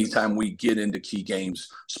 Anytime we get into key games,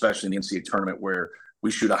 especially in the NCAA tournament where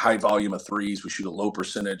we shoot a high volume of threes, we shoot a low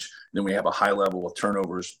percentage, then we have a high level of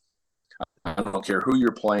turnovers. I don't care who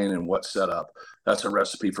you're playing and what setup. That's a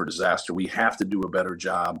recipe for disaster. We have to do a better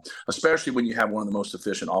job, especially when you have one of the most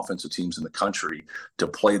efficient offensive teams in the country, to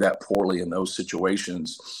play that poorly in those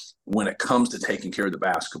situations when it comes to taking care of the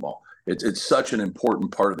basketball. It's such an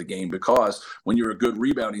important part of the game, because when you're a good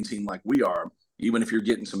rebounding team like we are, even if you're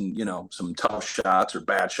getting some tough shots or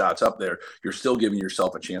bad shots up there, you're still giving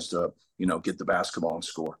yourself a chance to, get the basketball and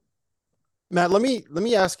score. Matt, let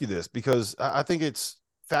me ask you this, because I think it's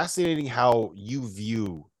fascinating how you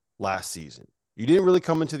view last season. You didn't really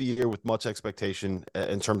come into the year with much expectation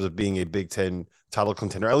in terms of being a Big Ten title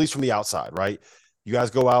contender, at least from the outside, right? You guys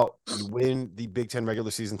go out, you win the Big Ten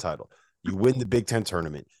regular season title, you win the Big Ten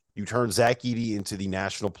tournament, you turn Zach Edey into the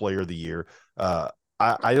National Player of the Year.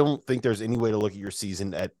 I don't think there's any way to look at your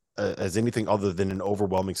season as anything other than an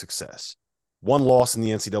overwhelming success. One loss in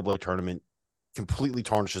the NCAA tournament completely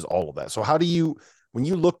tarnishes all of that. So how do you, when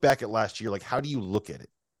you look back at last year, like, how do you look at it?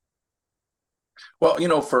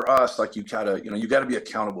 Well, for us, like, you gotta be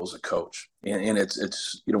accountable as a coach, and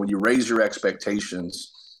it's when you raise your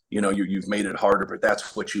expectations, you've made it harder, but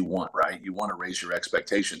that's what you want, right? You want to raise your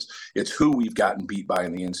expectations. It's who we've gotten beat by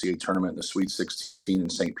in the NCAA tournament in the Sweet 16 in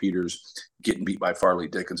St. Peter's, getting beat by Farley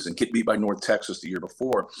Dickinson, getting beat by North Texas the year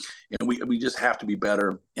before, and we just have to be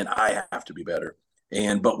better, and I have to be better.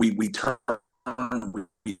 But we turn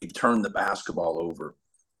the basketball over.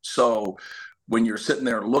 So when you're sitting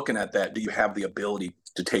there looking at that, do you have the ability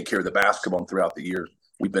to take care of the basketball? And throughout the year,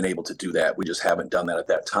 we've been able to do that. We just haven't done that at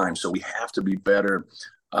that time. So we have to be better,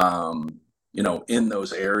 in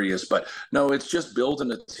those areas. But no, it's just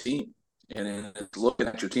building a team, and it's looking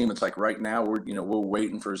at your team. It's like right now we're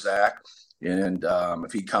waiting for Zach, and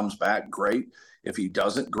if he comes back, great. If he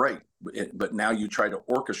doesn't, great. But now you try to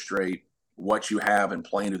orchestrate what you have and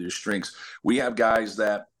playing to your strengths. We have guys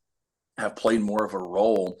that have played more of a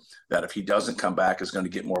role, that if he doesn't come back is going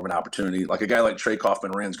to get more of an opportunity. Like a guy like Trey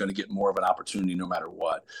Kaufman-Wren is going to get more of an opportunity no matter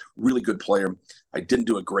what. Really good player. I didn't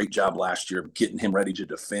do a great job last year getting him ready to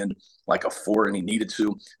defend like a 4, and he needed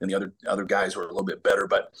to, and the other guys were a little bit better,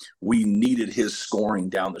 but we needed his scoring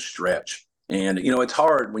down the stretch. And, it's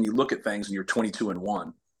hard when you look at things and you're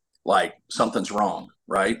 22-1, like something's wrong,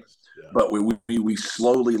 right? Yeah. But we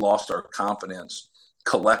slowly lost our confidence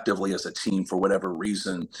collectively as a team for whatever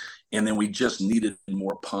reason, and then we just needed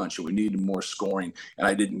more punch, and we needed more scoring, and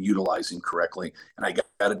I didn't utilize him correctly, and I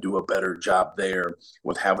got to do a better job there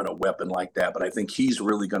with having a weapon like that. But I think he's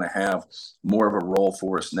really going to have more of a role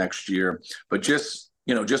for us next year. But just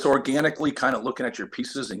organically kind of looking at your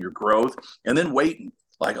pieces and your growth, and then waiting.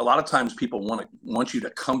 Like, a lot of times people want you to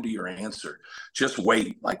come to your answer. Just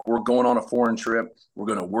wait. Like, we're going on a foreign trip. We're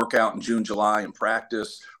going to work out in June, July and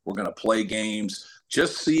practice. We're going to play games.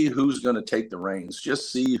 Just see who's going to take the reins.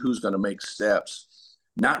 Just see who's going to make steps.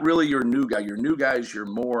 Not really your new guy. Your new guys, you're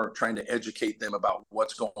more trying to educate them about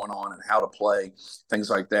what's going on and how to play,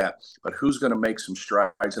 things like that. But who's going to make some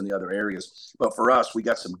strides in the other areas? But for us, we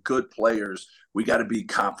got some good players. We got to be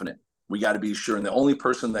confident. We got to be sure. And the only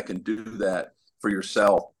person that can do that for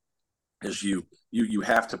yourself is you. You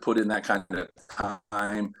have to put in that kind of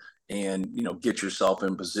time and, get yourself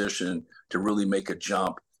in position to really make a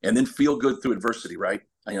jump. And then feel good through adversity, right?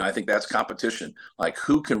 I think that's competition. Like,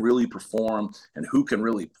 who can really perform and who can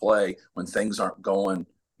really play when things aren't going,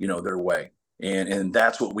 their way. And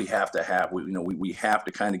that's what we have to have. We have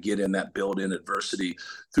to kind of get in that build-in adversity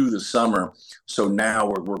through the summer. So now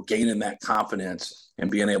we're gaining that confidence and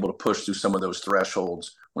being able to push through some of those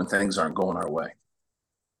thresholds when things aren't going our way.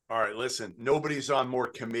 All right, listen, nobody's on more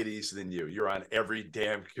committees than you. You're on every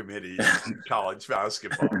damn committee in college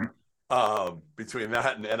basketball. Between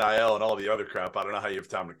that and NIL and all the other crap, I don't know how you have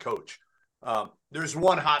time to coach. There's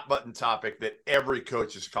one hot button topic that every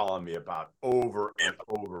coach is calling me about over and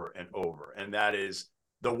over and over, and that is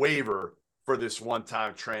the waiver for this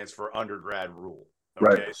one-time transfer undergrad rule.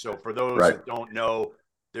 Okay, right. So for those that don't know,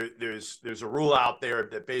 there's a rule out there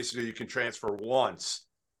that basically you can transfer once,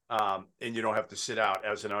 and you don't have to sit out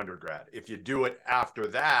as an undergrad. If you do it after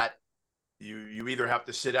that, you either have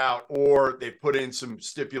to sit out, or they put in some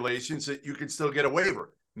stipulations that you can still get a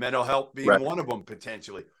waiver, mental health being one of them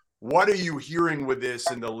potentially. What are you hearing with this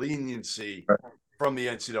and the leniency from the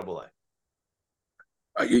NCAA?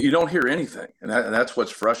 You don't hear anything. And that's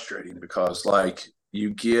what's frustrating, because like you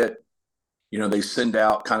get, they send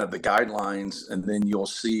out kind of the guidelines, and then you'll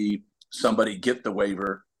see somebody get the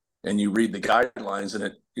waiver and you read the guidelines, and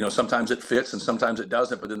it, sometimes it fits and sometimes it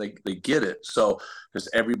doesn't, but then they get it. So is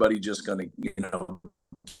everybody just going to,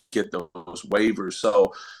 get those waivers?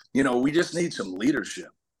 So, we just need some leadership,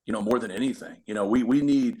 more than anything. We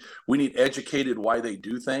need educated why they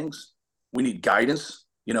do things. We need guidance,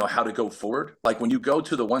 how to go forward. Like when you go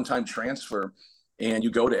to the one-time transfer and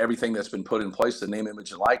you go to everything that's been put in place, the name,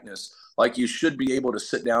 image, and likeness, like you should be able to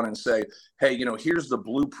sit down and say, hey, here's the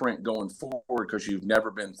blueprint going forward, because you've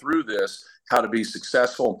never been through this, how to be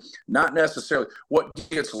successful. Not necessarily. What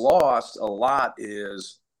gets lost a lot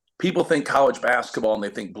is people think college basketball and they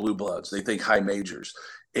think blue bloods, they think high majors.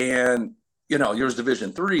 And, there's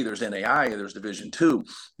Division III, there's NAI, there's Division II,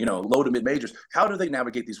 low to mid majors. How do they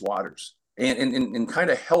navigate these waters? And kind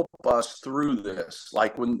of help us through this.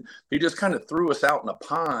 Like when they just kind of threw us out in a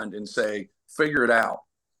pond and say, figure it out.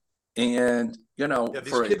 And,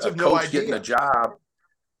 for a coach getting a job.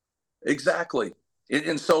 Exactly.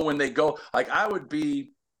 And so when they go, like, it would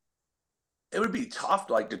be tough,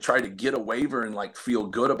 like, to try to get a waiver and like feel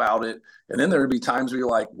good about it. And then there would be times where you're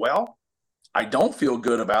like, well, I don't feel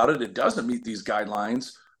good about it. It doesn't meet these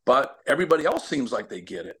guidelines, but everybody else seems like they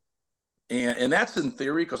get it. And that's in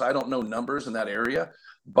theory, because I don't know numbers in that area,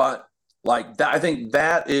 but like that, I think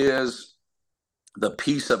that is the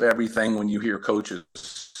piece of everything when you hear coaches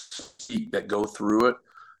speak that go through it.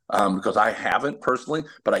 Because I haven't personally,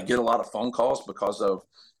 but I get a lot of phone calls because of,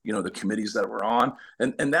 the committees that we're on.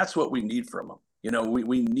 And that's what we need from them.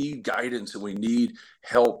 We need guidance and we need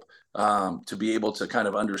help to be able to kind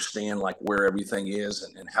of understand like where everything is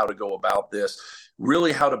and how to go about this,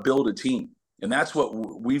 really how to build a team. And that's what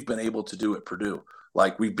we've been able to do at Purdue.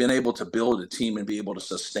 Like we've been able to build a team and be able to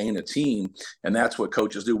sustain a team. And that's what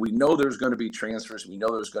coaches do. We know there's going to be transfers. We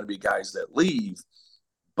know there's going to be guys that leave,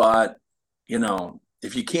 but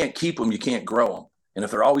if you can't keep them, you can't grow them. And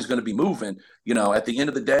if they're always going to be moving, at the end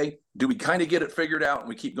of the day, do we kind of get it figured out and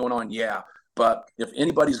we keep going on? Yeah. But if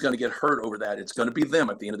anybody's going to get hurt over that, it's going to be them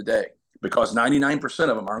at the end of the day, because 99%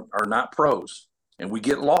 of them are not pros. And we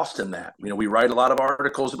get lost in that. We write a lot of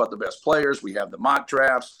articles about the best players. We have the mock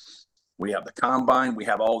drafts. We have the combine. We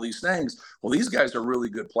have all these things. Well, these guys are really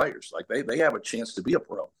good players. Like they have a chance to be a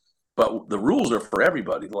pro. But the rules are for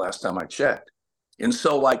everybody the last time I checked. And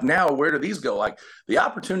so like now, where do these go? Like the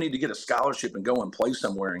opportunity to get a scholarship and go and play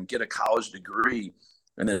somewhere and get a college degree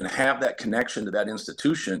and then have that connection to that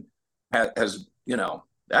institution has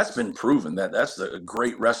that's been proven that's a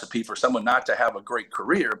great recipe for someone not to have a great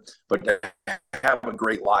career, but to have a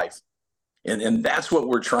great life. And that's what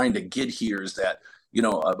we're trying to get here is that,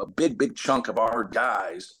 a big chunk of our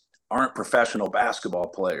guys aren't professional basketball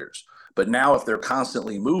players. But now if they're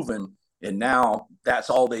constantly moving and now that's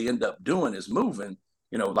all they end up doing is moving,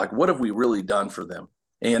 like what have we really done for them?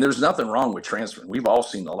 And there's nothing wrong with transferring. We've all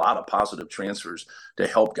seen a lot of positive transfers to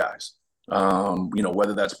help guys.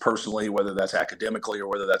 Whether that's personally, whether that's academically, or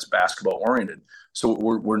whether that's basketball oriented. So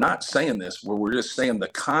we're not saying this, we're just saying the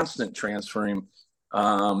constant transferring,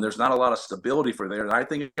 there's not a lot of stability for there. And I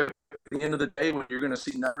think at the end of the day, when you're going to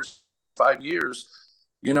see numbers 5 years,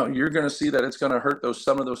 you're going to see that it's going to hurt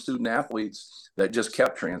some of those student athletes that just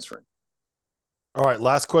kept transferring. All right.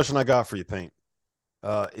 Last question I got for you, Paint.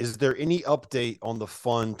 Is there any update on the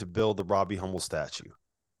fund to build the Robbie Hummel statue?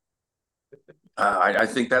 I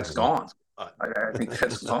think that's gone. I think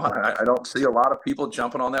that's gone. I don't see a lot of people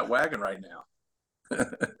jumping on that wagon right now.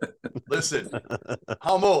 Listen,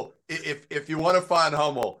 Hummel, if you want to find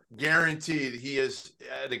Hummel, guaranteed he is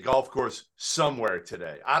at a golf course somewhere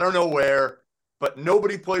today. I don't know where, but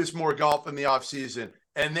nobody plays more golf in the offseason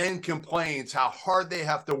and then complains how hard they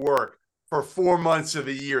have to work for 4 months of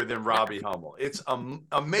the year than Robbie Hummel. It's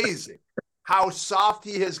amazing how soft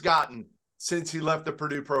he has gotten since he left the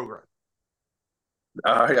Purdue program.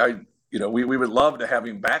 We would love to have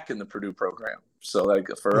him back in the Purdue program. So like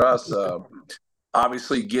for us,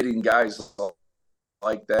 obviously getting guys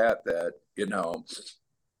like that,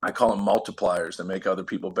 I call them multipliers that make other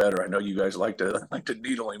people better. I know you guys like to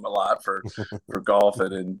needle him a lot for golf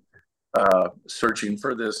and searching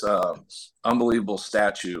for this unbelievable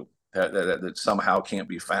statue that somehow can't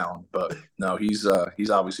be found. But no, he's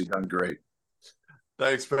obviously done great.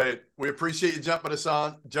 Thanks, Pate. We appreciate you jumping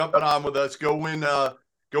on with us. Go win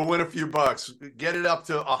a few bucks. Get it up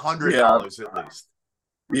to $100 at least.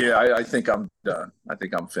 Yeah, I think I'm done. I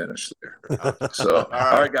think I'm finished there. So,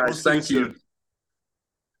 all right, guys, thank you.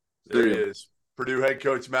 There it is. Purdue head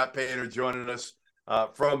coach Matt Painter joining us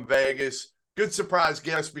from Vegas. Good surprise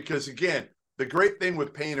guest because, again, the great thing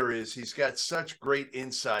with Painter is he's got such great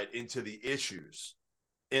insight into the issues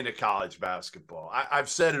into college basketball. I've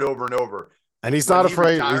said it over and over. And he's not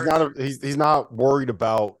afraid. He's not worried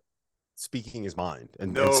about speaking his mind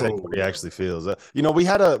and No. saying what he actually feels. We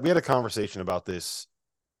had a conversation about this.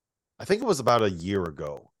 I think it was about a year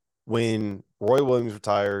ago when Roy Williams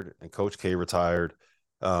retired and Coach K retired,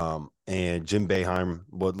 and Jim Boeheim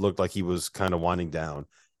looked like he was kind of winding down.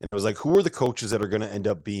 And it was like, who are the coaches that are going to end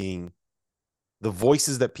up being the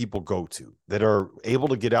voices that people go to, that are able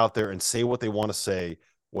to get out there and say what they want to say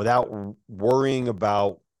without worrying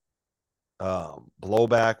about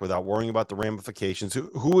blowback, without worrying about the ramifications?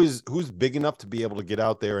 Who's big enough to be able to get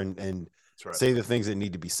out there and say the things that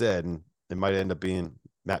need to be said? And it might end up being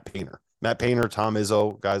Matt Painter, Tom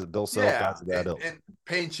Izzo, guys at Bill Self, guys at that ilk. And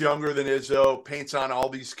Paint's younger than Izzo. Paint's on all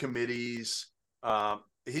these committees.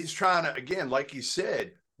 He's trying to, again, like you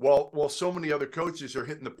said, while so many other coaches are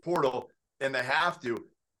hitting the portal and they have to,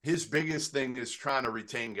 his biggest thing is trying to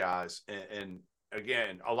retain guys. And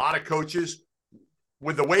again, a lot of coaches,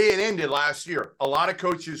 with the way it ended last year, a lot of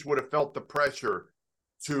coaches would have felt the pressure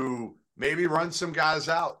to maybe run some guys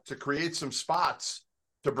out, to create some spots,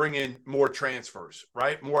 to bring in more transfers,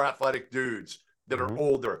 right? More athletic dudes that are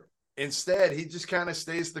older. Instead, he just kind of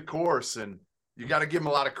stays the course, and you got to give him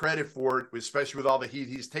a lot of credit for it, especially with all the heat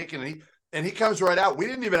he's taken. And he comes right out. We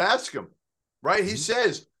didn't even ask him, right? He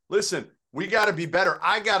says, listen, we got to be better.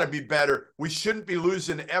 I got to be better. We shouldn't be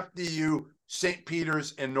losing FDU, St.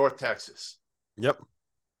 Peter's, and North Texas. Yep.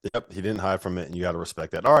 He didn't hide from it, and you got to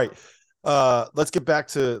respect that. All right. Let's get back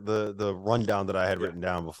to the rundown that I had written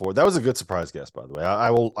down before. That was a good surprise guest, by the way. I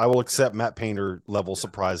will accept Matt Painter level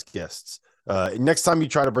surprise guests. Next time you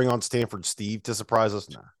try to bring on Stanford Steve to surprise us,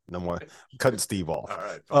 no more. Cutting Steve off. All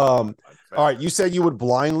right. All right. You said you would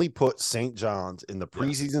blindly put St. John's in the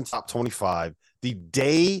preseason top 25 the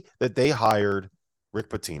day that they hired Rick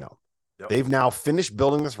Pitino. Yep. They've now finished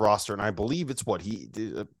building this roster, and I believe it's what he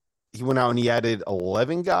did. He went out and he added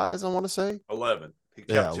 11 guys, I want to say. 11. He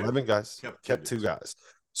kept 11 guys. Kept 2 guys.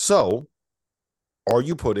 So, are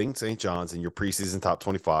you putting St. John's in your preseason top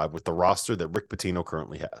 25 with the roster that Rick Pitino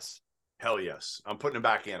currently has? Hell yes. I'm putting him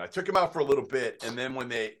back in. I took him out for a little bit, and then when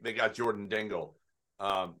they got Jordan Dingle,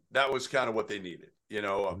 that was kind of what they needed.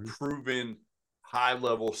 A proven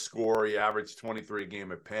high-level scorer. He averaged 23 a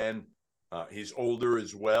game at Penn. He's older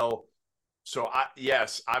as well. So,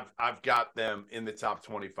 I've got them in the top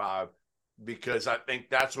 25 because I think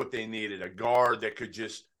that's what they needed, a guard that could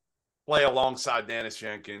just play alongside Dennis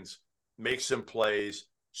Jenkins, make some plays,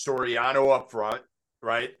 Soriano up front,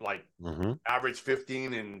 right? Like average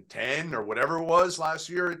 15 and 10 or whatever it was last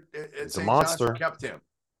year at St. John's, kept him.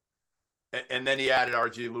 And then he added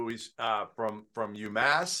R.J. Lewis from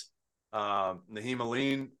UMass, Naheem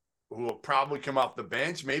Aline, who will probably come off the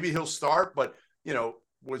bench. Maybe he'll start, but,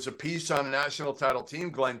 was a piece on a national title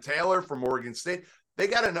team. Glenn Taylor from Oregon State. They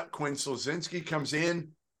got enough. Quinn Slazinski comes in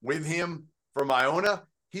with him from Iona.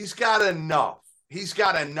 He's got enough.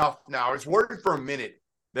 Now. I was worried for a minute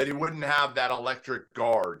that he wouldn't have that electric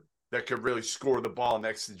guard that could really score the ball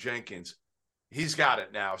next to Jenkins. He's got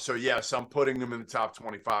it now. So, yes, I'm putting him in the top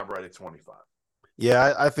 25 right at 25.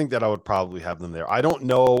 Yeah, I think that I would probably have them there. I don't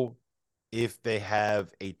know if they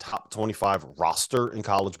have a top 25 roster in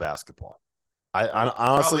college basketball. I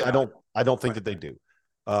honestly, I don't think that they do.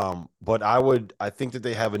 But I think that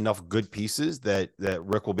they have enough good pieces that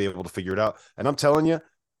Rick will be able to figure it out. And I'm telling you,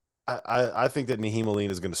 I think that Naheem Aline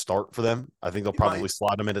is going to start for them. I think they'll probably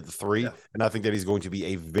slot him in at the 3, and I think that he's going to be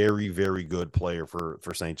a very, very good player for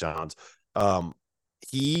St. John's. When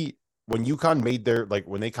UConn made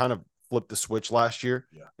when they kind of flipped the switch last year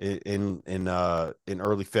in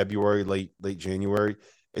early February, late January.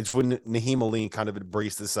 It's when Naheem Aline kind of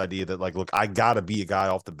embraced this idea that, look, I got to be a guy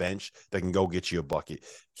off the bench that can go get you a bucket.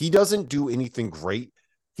 He doesn't do anything great.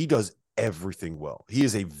 He does everything well. He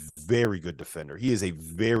is a very good defender. He is a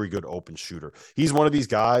very good open shooter. He's one of these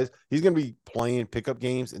guys. He's going to be playing pickup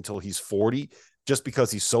games until he's 40 just because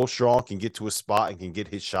he's so strong, can get to a spot and can get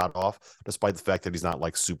his shot off, despite the fact that he's not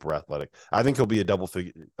super athletic. I think he'll be a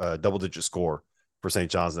double-digit scorer for St.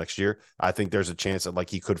 John's next year. I think there's a chance that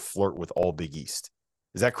he could flirt with all Big East.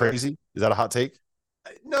 Is that crazy? Is that a hot take?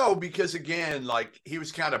 No, because again, he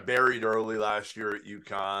was kind of buried early last year at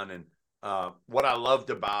UConn. And what I loved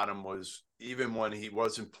about him was even when he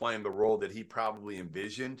wasn't playing the role that he probably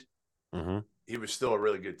envisioned, he was still a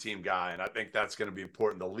really good team guy. And I think that's going to be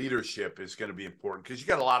important. The leadership is going to be important because you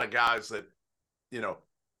got a lot of guys that,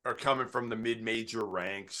 are coming from the mid-major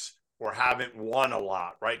ranks or haven't won a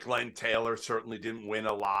lot, right? Glenn Taylor certainly didn't win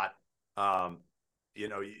a lot.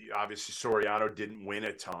 Obviously Soriano didn't win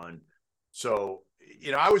a ton. So,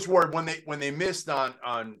 I was worried when they missed on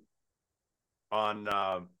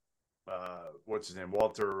what's his name?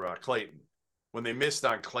 Walter Clayton. When they missed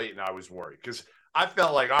on Clayton, I was worried because I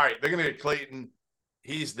felt like, all right, they're going to get Clayton.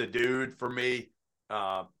 he's the dude for me.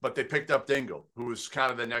 But they picked up Dingle, who was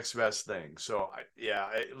kind of the next best thing. So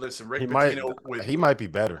listen, Rick Pitino he might be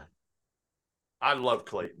better. I love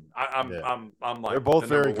Clayton. I'm like they're both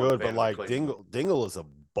very #1 good, fan but like of Clayton. Dingle is a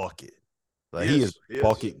bucket. Like he is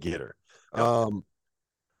bucket getter. Yep.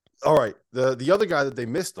 All right. The other guy that they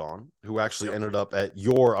missed on, who actually ended up at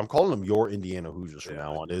I'm calling him your Indiana Hoosiers from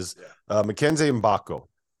now on, is Mackenzie Mbako.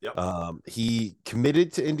 Yep. He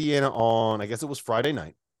committed to Indiana on, I guess it was Friday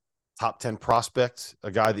night. Top 10 prospect, a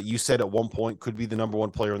guy that you said at one point could be the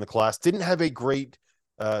 #1 player in the class. Didn't have a great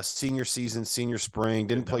senior season, senior spring.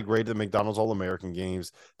 Didn't play great at the McDonald's All-American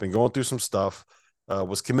games. Been going through some stuff.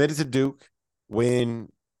 Was committed to Duke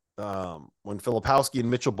when Filipowski and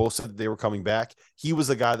Mitchell both said they were coming back. He was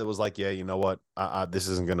the guy that was like, yeah, you know what? This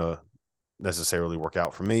isn't going to necessarily work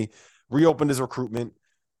out for me. Reopened his recruitment.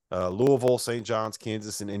 Louisville, St. John's,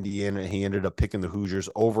 Kansas, and Indiana. He ended up picking the Hoosiers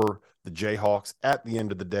over the Jayhawks at the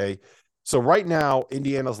end of the day. So right now,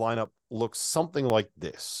 Indiana's lineup looks something like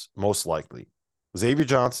this, most likely. Xavier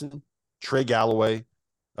Johnson, Trey Galloway,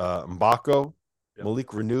 Mbako,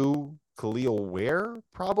 Malik Renew, Khalil Ware,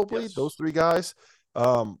 probably. Yes. Those three guys.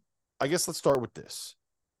 I guess let's start with this.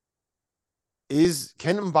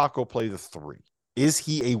 Can Mbako play the 3? Is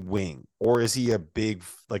he a wing, or is he a big,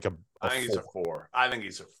 like a I think he's a 4. I think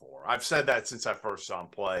he's a 4. I've said that since I first saw him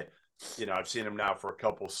play. I've seen him now for a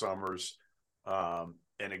couple summers.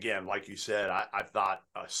 And again, like you said, I thought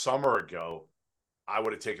a summer ago, I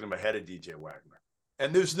would have taken him ahead of DJ Wagner.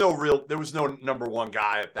 And there was no #1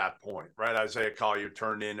 guy at that point, right? Isaiah Collier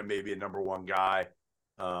turned into maybe a #1 guy.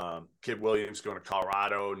 Kid Williams going to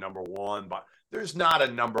Colorado, #1. But there's not a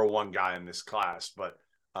 #1 guy in this class. But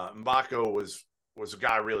Mbako was a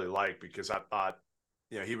guy I really liked because I thought,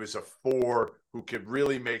 he was a 4 who could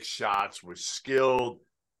really make shots, was skilled,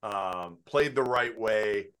 played the right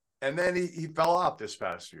way. And then he fell off this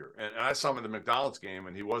past year. And I saw him in the McDonald's game,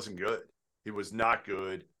 and he wasn't good. He was not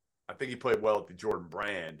good. I think he played well at the Jordan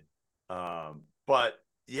Brand. But,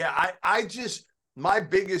 yeah, my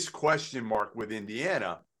biggest question mark with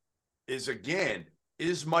Indiana is, again,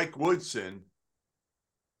 is Mike Woodson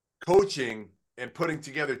coaching and putting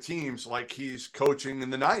together teams like he's coaching in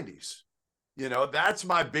the 90s? That's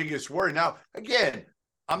my biggest worry. Now, again,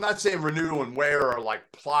 I'm not saying Renew and Ware are like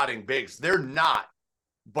plotting bigs. They're not.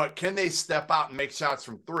 But can they step out and make shots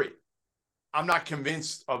from 3? I'm not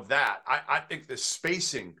convinced of that. I think the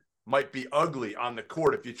spacing might be ugly on the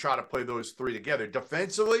court if you try to play those 3 together.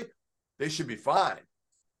 Defensively, they should be fine.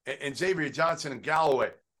 And Xavier Johnson and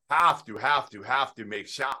Galloway have to make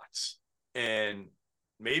shots. And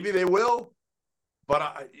maybe they will.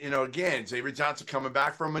 But, again, Xavier Johnson coming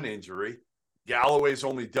back from an injury. Galloway's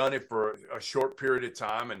only done it for a short period of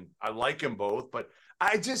time, and I like them both. But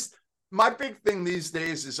my big thing these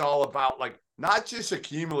days is all about, like, not just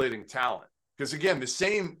accumulating talent. Because, again, the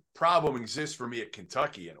same problem exists for me at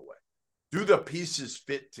Kentucky in a way. Do the pieces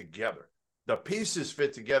fit together? The pieces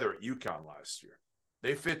fit together at UConn last year.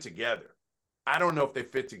 They fit together. I don't know if they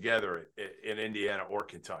fit together in Indiana or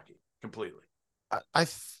Kentucky completely. I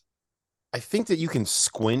think that you can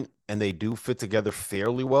squint and they do fit together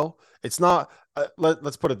fairly well. It's not.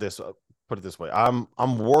 Let's put it this way.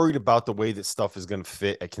 I'm worried about the way that stuff is going to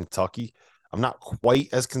fit at Kentucky. I'm not quite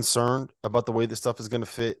as concerned about the way that stuff is going to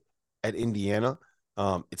fit at Indiana.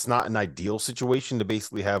 It's not an ideal situation to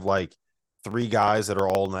basically have like 3 guys that are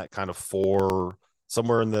all in that kind of 4,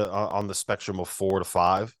 somewhere in the on the spectrum of 4 to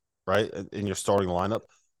 5, right, in your starting lineup.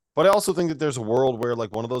 But I also think that there's a world where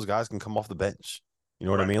like one of those guys can come off the bench. You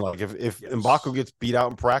know what I mean? Like if Mbako gets beat out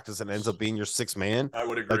in practice and ends up being your 6th man, I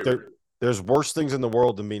would agree. Like there's worse things in the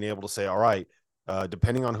world than being able to say, all right,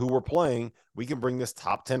 depending on who we're playing, we can bring this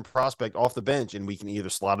top 10 prospect off the bench and we can either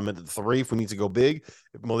slot him into the 3 if we need to go big.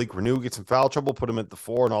 If Malik Renew gets in foul trouble, put him at the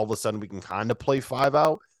 4, and all of a sudden we can kind of play 5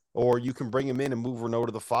 out. Or you can bring him in and move Renew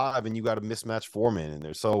to the 5, and you got a mismatched 4-man in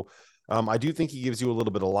there. So I do think he gives you a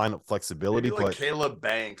little bit of lineup flexibility. Maybe like Caleb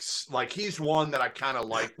Banks, like he's one that I kind of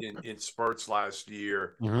liked in spurts last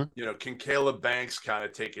year. Mm-hmm. Can Caleb Banks kind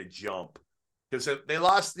of take a jump? Because they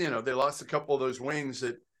lost a couple of those wings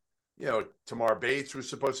that, Tamar Bates was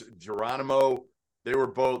supposed to, Geronimo, they were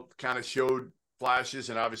both kind of showed flashes,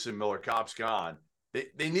 and obviously Miller Kopp's gone.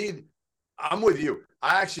 They need, I'm with you.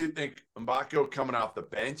 I actually think Mbako coming off the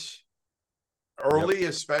bench early,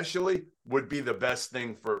 especially, would be the best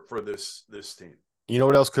thing for this team. You know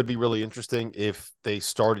what else could be really interesting? If they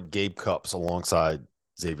started Gabe Cupps alongside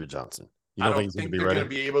Xavier Johnson. You don't think he's going to be ready? Going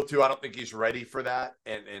to be able to. I don't think he's ready for that.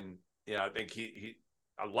 And I think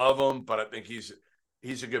I love him, but I think he's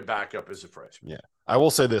a good backup as a freshman. Yeah. I will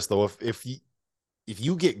say this though, if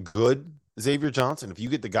you get good Xavier Johnson, if you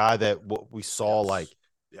get the guy that what we saw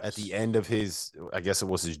Yes. at the end of his, I guess it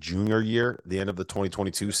was his junior year, the end of the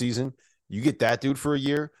 2022 season, you get that dude for a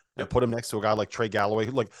year and put him next to a guy like Trey Galloway.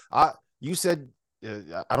 Who, you said,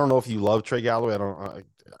 I don't know if you love Trey Galloway.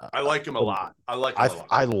 I like him a lot. I like him a lot.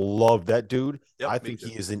 I love that dude. Yep, I think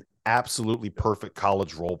he is an absolutely perfect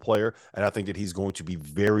college role player, and I think that he's going to be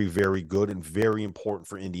very, very good and very important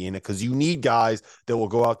for Indiana because you need guys that will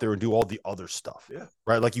go out there and do all the other stuff. Yeah.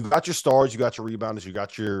 Right. Like you got your stars, you got your rebounders, you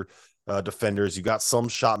got your defenders, you got some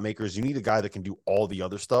shot makers. You need a guy that can do all the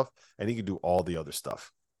other stuff, and he can do all the other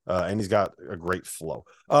stuff. And he's got a great flow.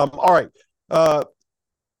 All right. I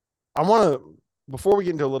want to, before we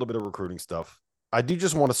get into a little bit of recruiting stuff, I do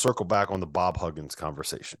just want to circle back on the Bob Huggins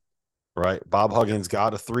conversation, right? Bob Huggins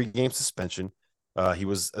got a 3-game suspension. He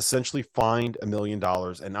was essentially fined $1 million,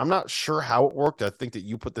 and I'm not sure how it worked. I think that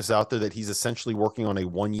you put this out there that he's essentially working on a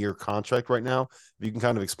 1-year contract right now. If you can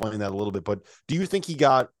kind of explain that a little bit, but do you think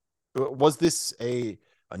was this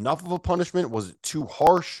enough of a punishment? Was it too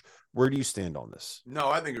harsh? Where do you stand on this? No,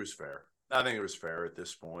 I think it was fair. I think it was fair at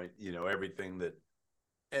this point. Everything that,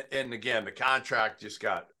 and again, the contract just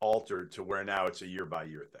got altered to where now it's a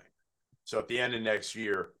year-by-year thing. So at the end of next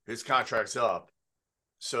year, his contract's up,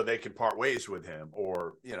 so they can part ways with him,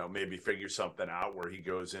 or maybe figure something out where he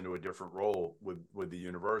goes into a different role with the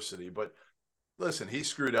university. But listen, he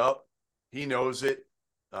screwed up. He knows it.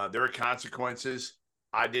 There are consequences.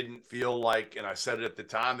 I didn't feel like, and I said it at the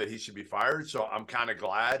time, that he should be fired. So I'm kind of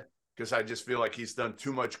glad because I just feel like he's done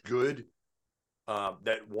too much good.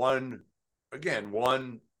 That one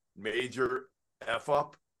major F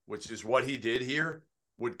up, which is what he did here,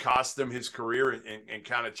 would cost him his career and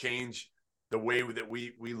kind of change the way that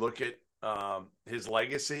we look at his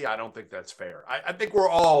legacy. I don't think that's fair. I think we're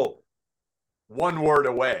all one word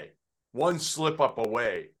away, one slip up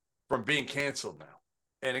away from being canceled now.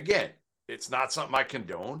 And again, it's not something I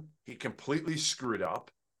condone. He completely screwed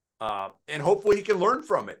up. And hopefully he can learn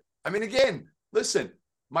from it. I mean, again, listen,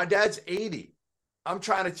 my dad's 80. I'm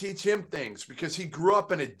trying to teach him things because he grew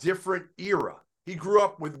up in a different era. He grew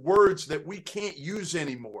up with words that we can't use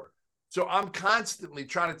anymore. So I'm constantly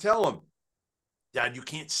trying to tell him, Dad, you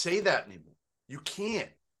can't say that anymore. You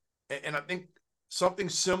can't. And I think something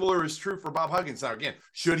similar is true for Bob Huggins. Now, again,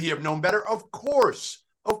 should he have known better? Of course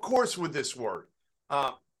with this word.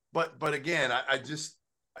 But again, I just,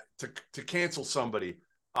 to cancel somebody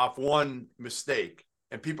off one mistake,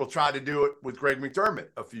 and people tried to do it with Greg McDermott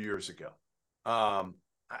a few years ago.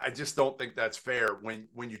 I just don't think that's fair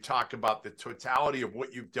when you talk about the totality of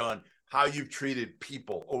what you've done, how you've treated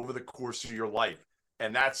people over the course of your life.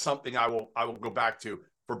 And that's something I will go back to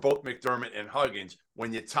for both McDermott and Huggins.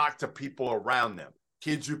 When you talk to people around them,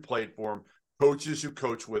 kids who played for them, coaches who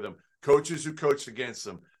coached with them, coaches who coached against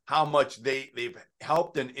them, how much they've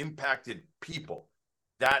helped and impacted people.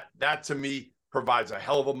 That to me provides a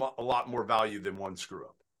hell of a lot more value than one screw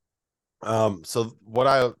up. So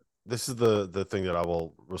this is the thing that I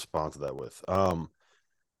will respond to that with.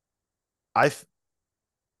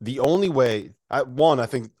 The only way, I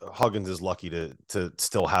think Huggins is lucky to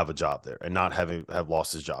still have a job there and not have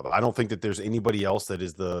lost his job. I don't think that there's anybody else that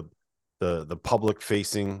is the public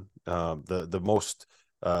facing, the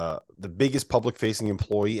biggest public facing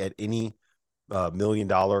employee at any $1 million,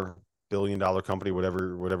 $billion company,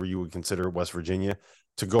 whatever you would consider West Virginia,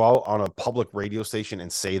 to go out on a public radio station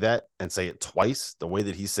and say that, and say it twice the way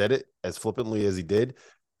that he said it, as flippantly as he did.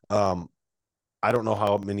 I don't know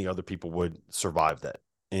how many other people would survive that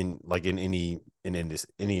in any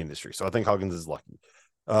industry. So I think Huggins is lucky.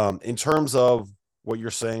 In terms of what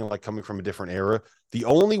you're saying, like coming from a different era, the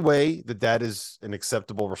only way that is an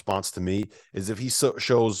acceptable response to me is if he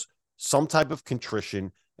shows some type of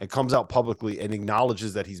contrition and comes out publicly and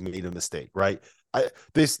acknowledges that he's made a mistake, right?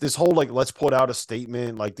 This whole, let's put out a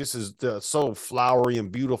statement, this is so flowery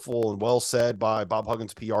and beautiful and well said by Bob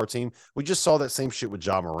Huggins' PR team. We just saw that same shit with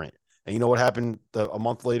Ja Morant. And you know what happened a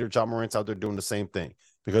month later? Ja Morant's out there doing the same thing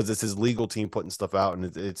because it's his legal team putting stuff out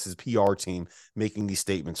and it's his PR team making these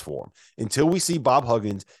statements for him. Until we see Bob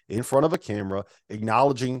Huggins in front of a camera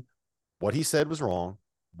acknowledging what he said was wrong,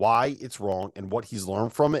 why it's wrong, and what he's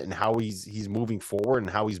learned from it and how he's moving forward and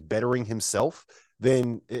how he's bettering himself,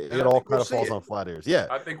 then it all kind of falls on flat ears. Yeah.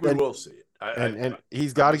 I think we will see it. And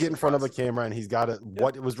he's got to get in front of a camera, and he's got to,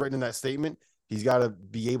 what was written in that statement, he's got to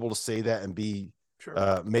be able to say that and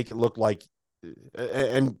make it look like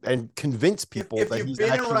and convince people if that you've he's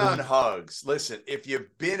been actually around Hugs. Listen, if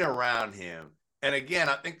you've been around him, and again,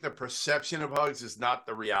 I think the perception of Hugs is not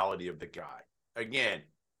the reality of the guy. Again,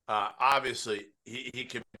 obviously, he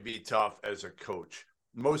can be tough as a coach.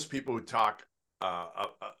 Most people who talk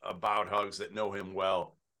about Hugs that know him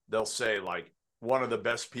well they'll say like one of the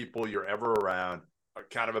best people you're ever around,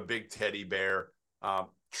 kind of a big teddy bear.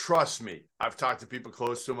 Trust me, I've talked to people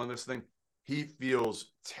close to him on this thing. He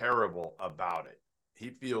feels terrible about it. He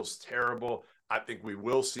feels terrible. I think we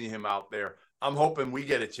will see him out there. I'm hoping we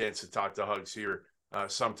get a chance to talk to Hugs here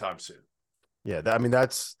sometime soon. Yeah,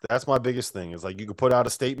 that's my biggest thing is like you could put out a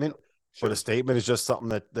statement, but a statement is just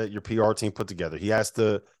something that your PR team put together. He has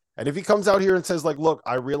to, and if he comes out here and says like, look,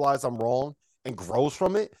 I realize I'm wrong and grows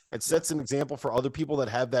from it and sets an example for other people that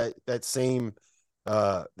have that same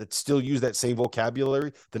that still use that same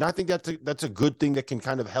vocabulary, then I think that's a good thing that can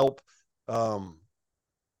kind of help. I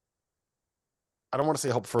don't want to say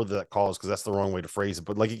help further that cause because that's the wrong way to phrase it,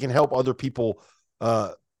 but like it can help other people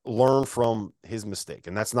learn from his mistake.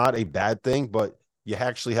 And that's not a bad thing, but you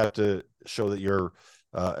actually have to show that you're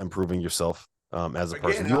improving yourself as a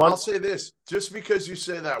person. I'll say this, just because you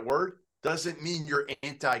say that word doesn't mean you're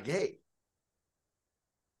anti-gay.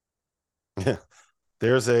 Yeah.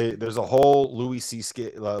 There's a whole Louis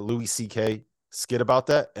C.K. skit about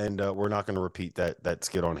that, and we're not going to repeat that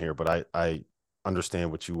skit on here, but I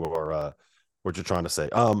understand what you're trying to say.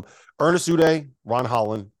 Ernest Udeh, Ron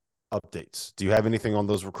Holland updates. Do you have anything on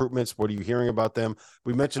those recruitments? What are you hearing about them?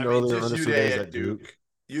 We mentioned earlier Ernest Udeh at Duke.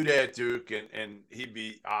 Udeh at Duke, and he'd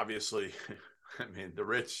be obviously. I mean, the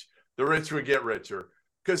rich would get richer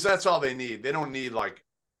because that's all they need. They don't need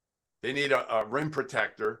they need a rim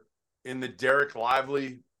protector in the Derek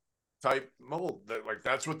Lively type mold.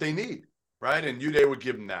 That's what they need, right? And Udeh would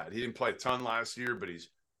give him that. He didn't play a ton last year, but he's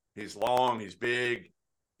long, he's big,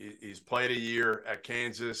 he's played a year at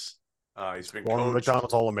Kansas. He's been coached.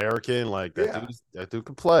 McDonald's All-American, that dude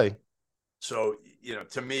could play. So,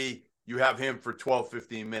 to me, you have him for 12,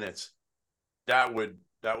 15 minutes. That would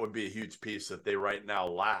be a huge piece that they right now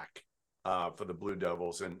lack for the Blue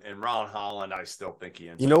Devils. And Ron Holland, I still think he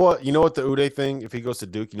ends. You know what the Udeh thing, if he goes to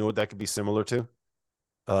Duke, you know what that could be similar to?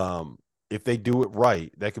 If they do it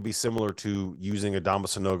right, that could be similar to using Adama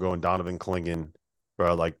Sanogo and Donovan Clingan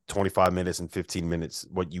for 25 minutes and 15 minutes,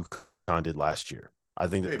 what UConn did last year. I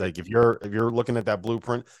think that if you're looking at that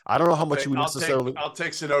blueprint, I don't know how much you would necessarily. I'll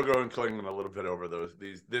take Sanogo and Clingan a little bit over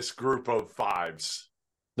this group of fives.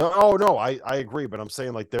 No, I agree, but I'm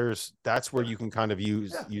saying that's where you can kind of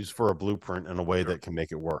use for a blueprint in a way that can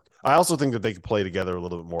make it work. I also think that they could play together a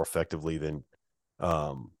little bit more effectively than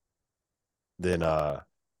Clingan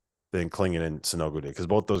and Sanogo did, because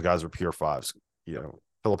both those guys are pure fives.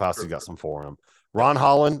 Filipowski's got some for him. Ron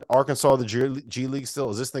Holland, Arkansas, the G League still.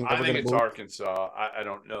 Is this thing ever going to move? Arkansas. I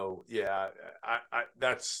don't know. Yeah, I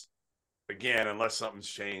that's again, unless something's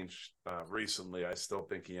changed recently, I still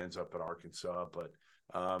think he ends up at Arkansas. But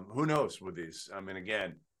who knows with these? I mean,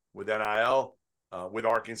 again, with NIL, with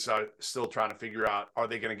Arkansas still trying to figure out, are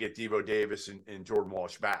they going to get Devo Davis and Jordan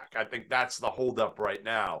Walsh back? I think that's the holdup right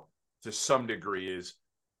now to some degree, is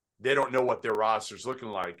they don't know what their roster's looking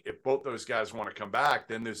like. If both those guys want to come back,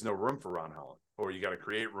 then there's no room for Ron Holland, or you got to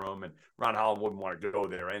create room. And Ron Holland wouldn't want to go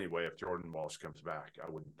there anyway if Jordan Walsh comes back, I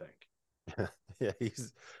wouldn't think. Yeah,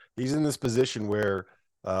 he's in this position where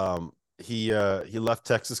he left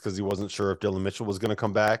Texas because he wasn't sure if Dylan Mitchell was going to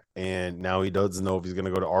come back, and now he doesn't know if he's going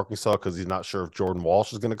to go to Arkansas because he's not sure if Jordan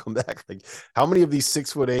Walsh is going to come back. Like, how many of these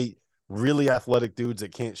 6'8" really athletic dudes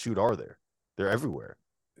that can't shoot are there? They're everywhere.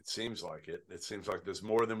 It seems like it. It seems like there's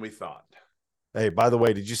more than we thought. Hey, by the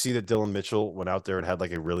way, did you see that Dylan Mitchell went out there and had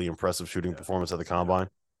a really impressive shooting performance at the Combine?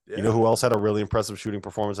 Yeah. You know who else had a really impressive shooting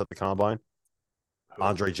performance at the Combine? Who?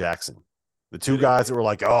 Andre Jackson. The two guys that were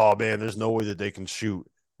like, oh, man, there's no way that they can shoot,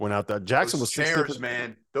 went out there. Jackson was chairs,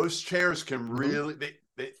 man. Those chairs can really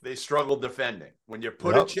they struggle defending. When you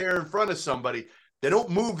put a chair in front of somebody, they don't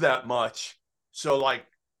move that much. So,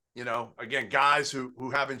 again, guys who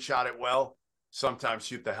haven't shot it well sometimes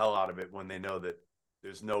shoot the hell out of it when they know that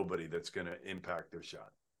there's nobody that's going to impact their shot.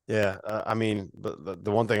 Yeah, but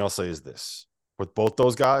the one thing I'll say is this. With both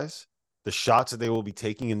those guys, the shots that they will be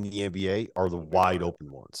taking in the NBA are the wide open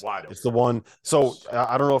ones. It's the one. So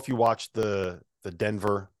I don't know if you watched the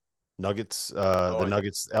Denver Nuggets,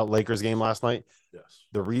 Nuggets Lakers game last night. Yes.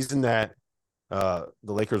 The reason that the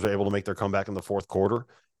Lakers were able to make their comeback in the fourth quarter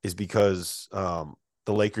is because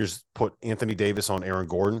the Lakers put Anthony Davis on Aaron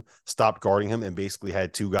Gordon, stopped guarding him, and basically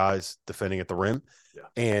had two guys defending at the rim. Yeah.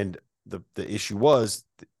 And the issue was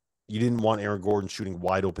you didn't want Aaron Gordon shooting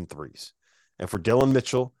wide open threes. And for Dylan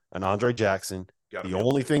Mitchell and Andre Jackson, the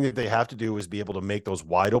only thing that they have to do is be able to make those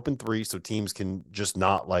wide open threes so teams can just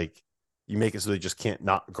not you make it so they just can't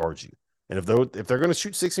not guard you. And if they're going to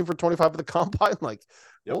shoot 16 for 25 at the Combine,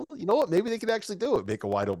 well, you know what? Maybe they could actually do it. Make a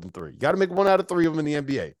wide open three. You got to make 1 out of 3 of them in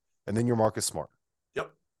the NBA, and then you're Marcus Smart.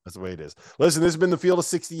 Yep. That's the way it is. Listen, this has been the Field of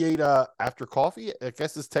 68 after coffee. I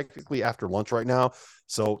guess it's technically after lunch right now.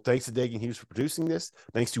 So thanks to Dagan Hughes for producing this.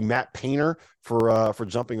 Thanks to Matt Painter for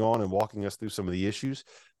jumping on and walking us through some of the issues.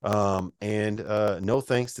 And no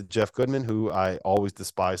thanks to Jeff Goodman, who I always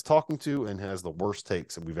despise talking to and has the worst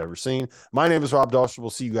takes that we've ever seen. My name is Rob Doster. We'll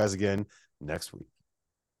see you guys again next week.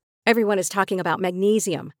 Everyone is talking about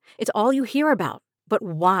magnesium. It's all you hear about. But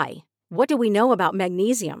why? What do we know about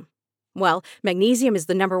magnesium? Well, magnesium is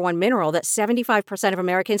the number one mineral that 75% of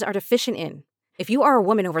Americans are deficient in. If you are a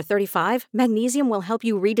woman over 35, magnesium will help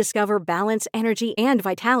you rediscover balance, energy, and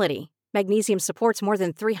vitality. Magnesium supports more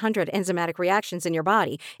than 300 enzymatic reactions in your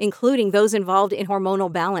body, including those involved in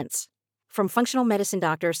hormonal balance. From functional medicine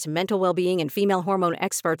doctors to mental well-being and female hormone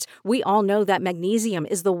experts, we all know that magnesium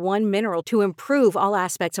is the one mineral to improve all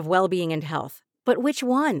aspects of well-being and health. But which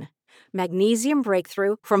one? Magnesium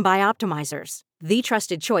Breakthrough from Bioptimizers, the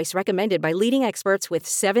trusted choice recommended by leading experts with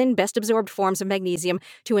 7 best-absorbed forms of magnesium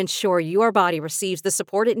to ensure your body receives the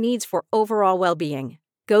support it needs for overall well-being.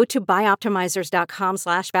 Go to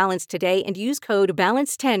bioptimizers.com/balance today and use code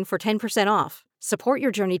BALANCE10 for 10% off. Support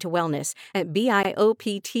your journey to wellness at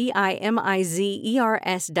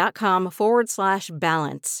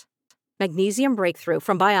bioptimizers.com/balance. Magnesium Breakthrough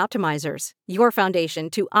from Bioptimizers, your foundation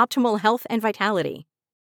to optimal health and vitality.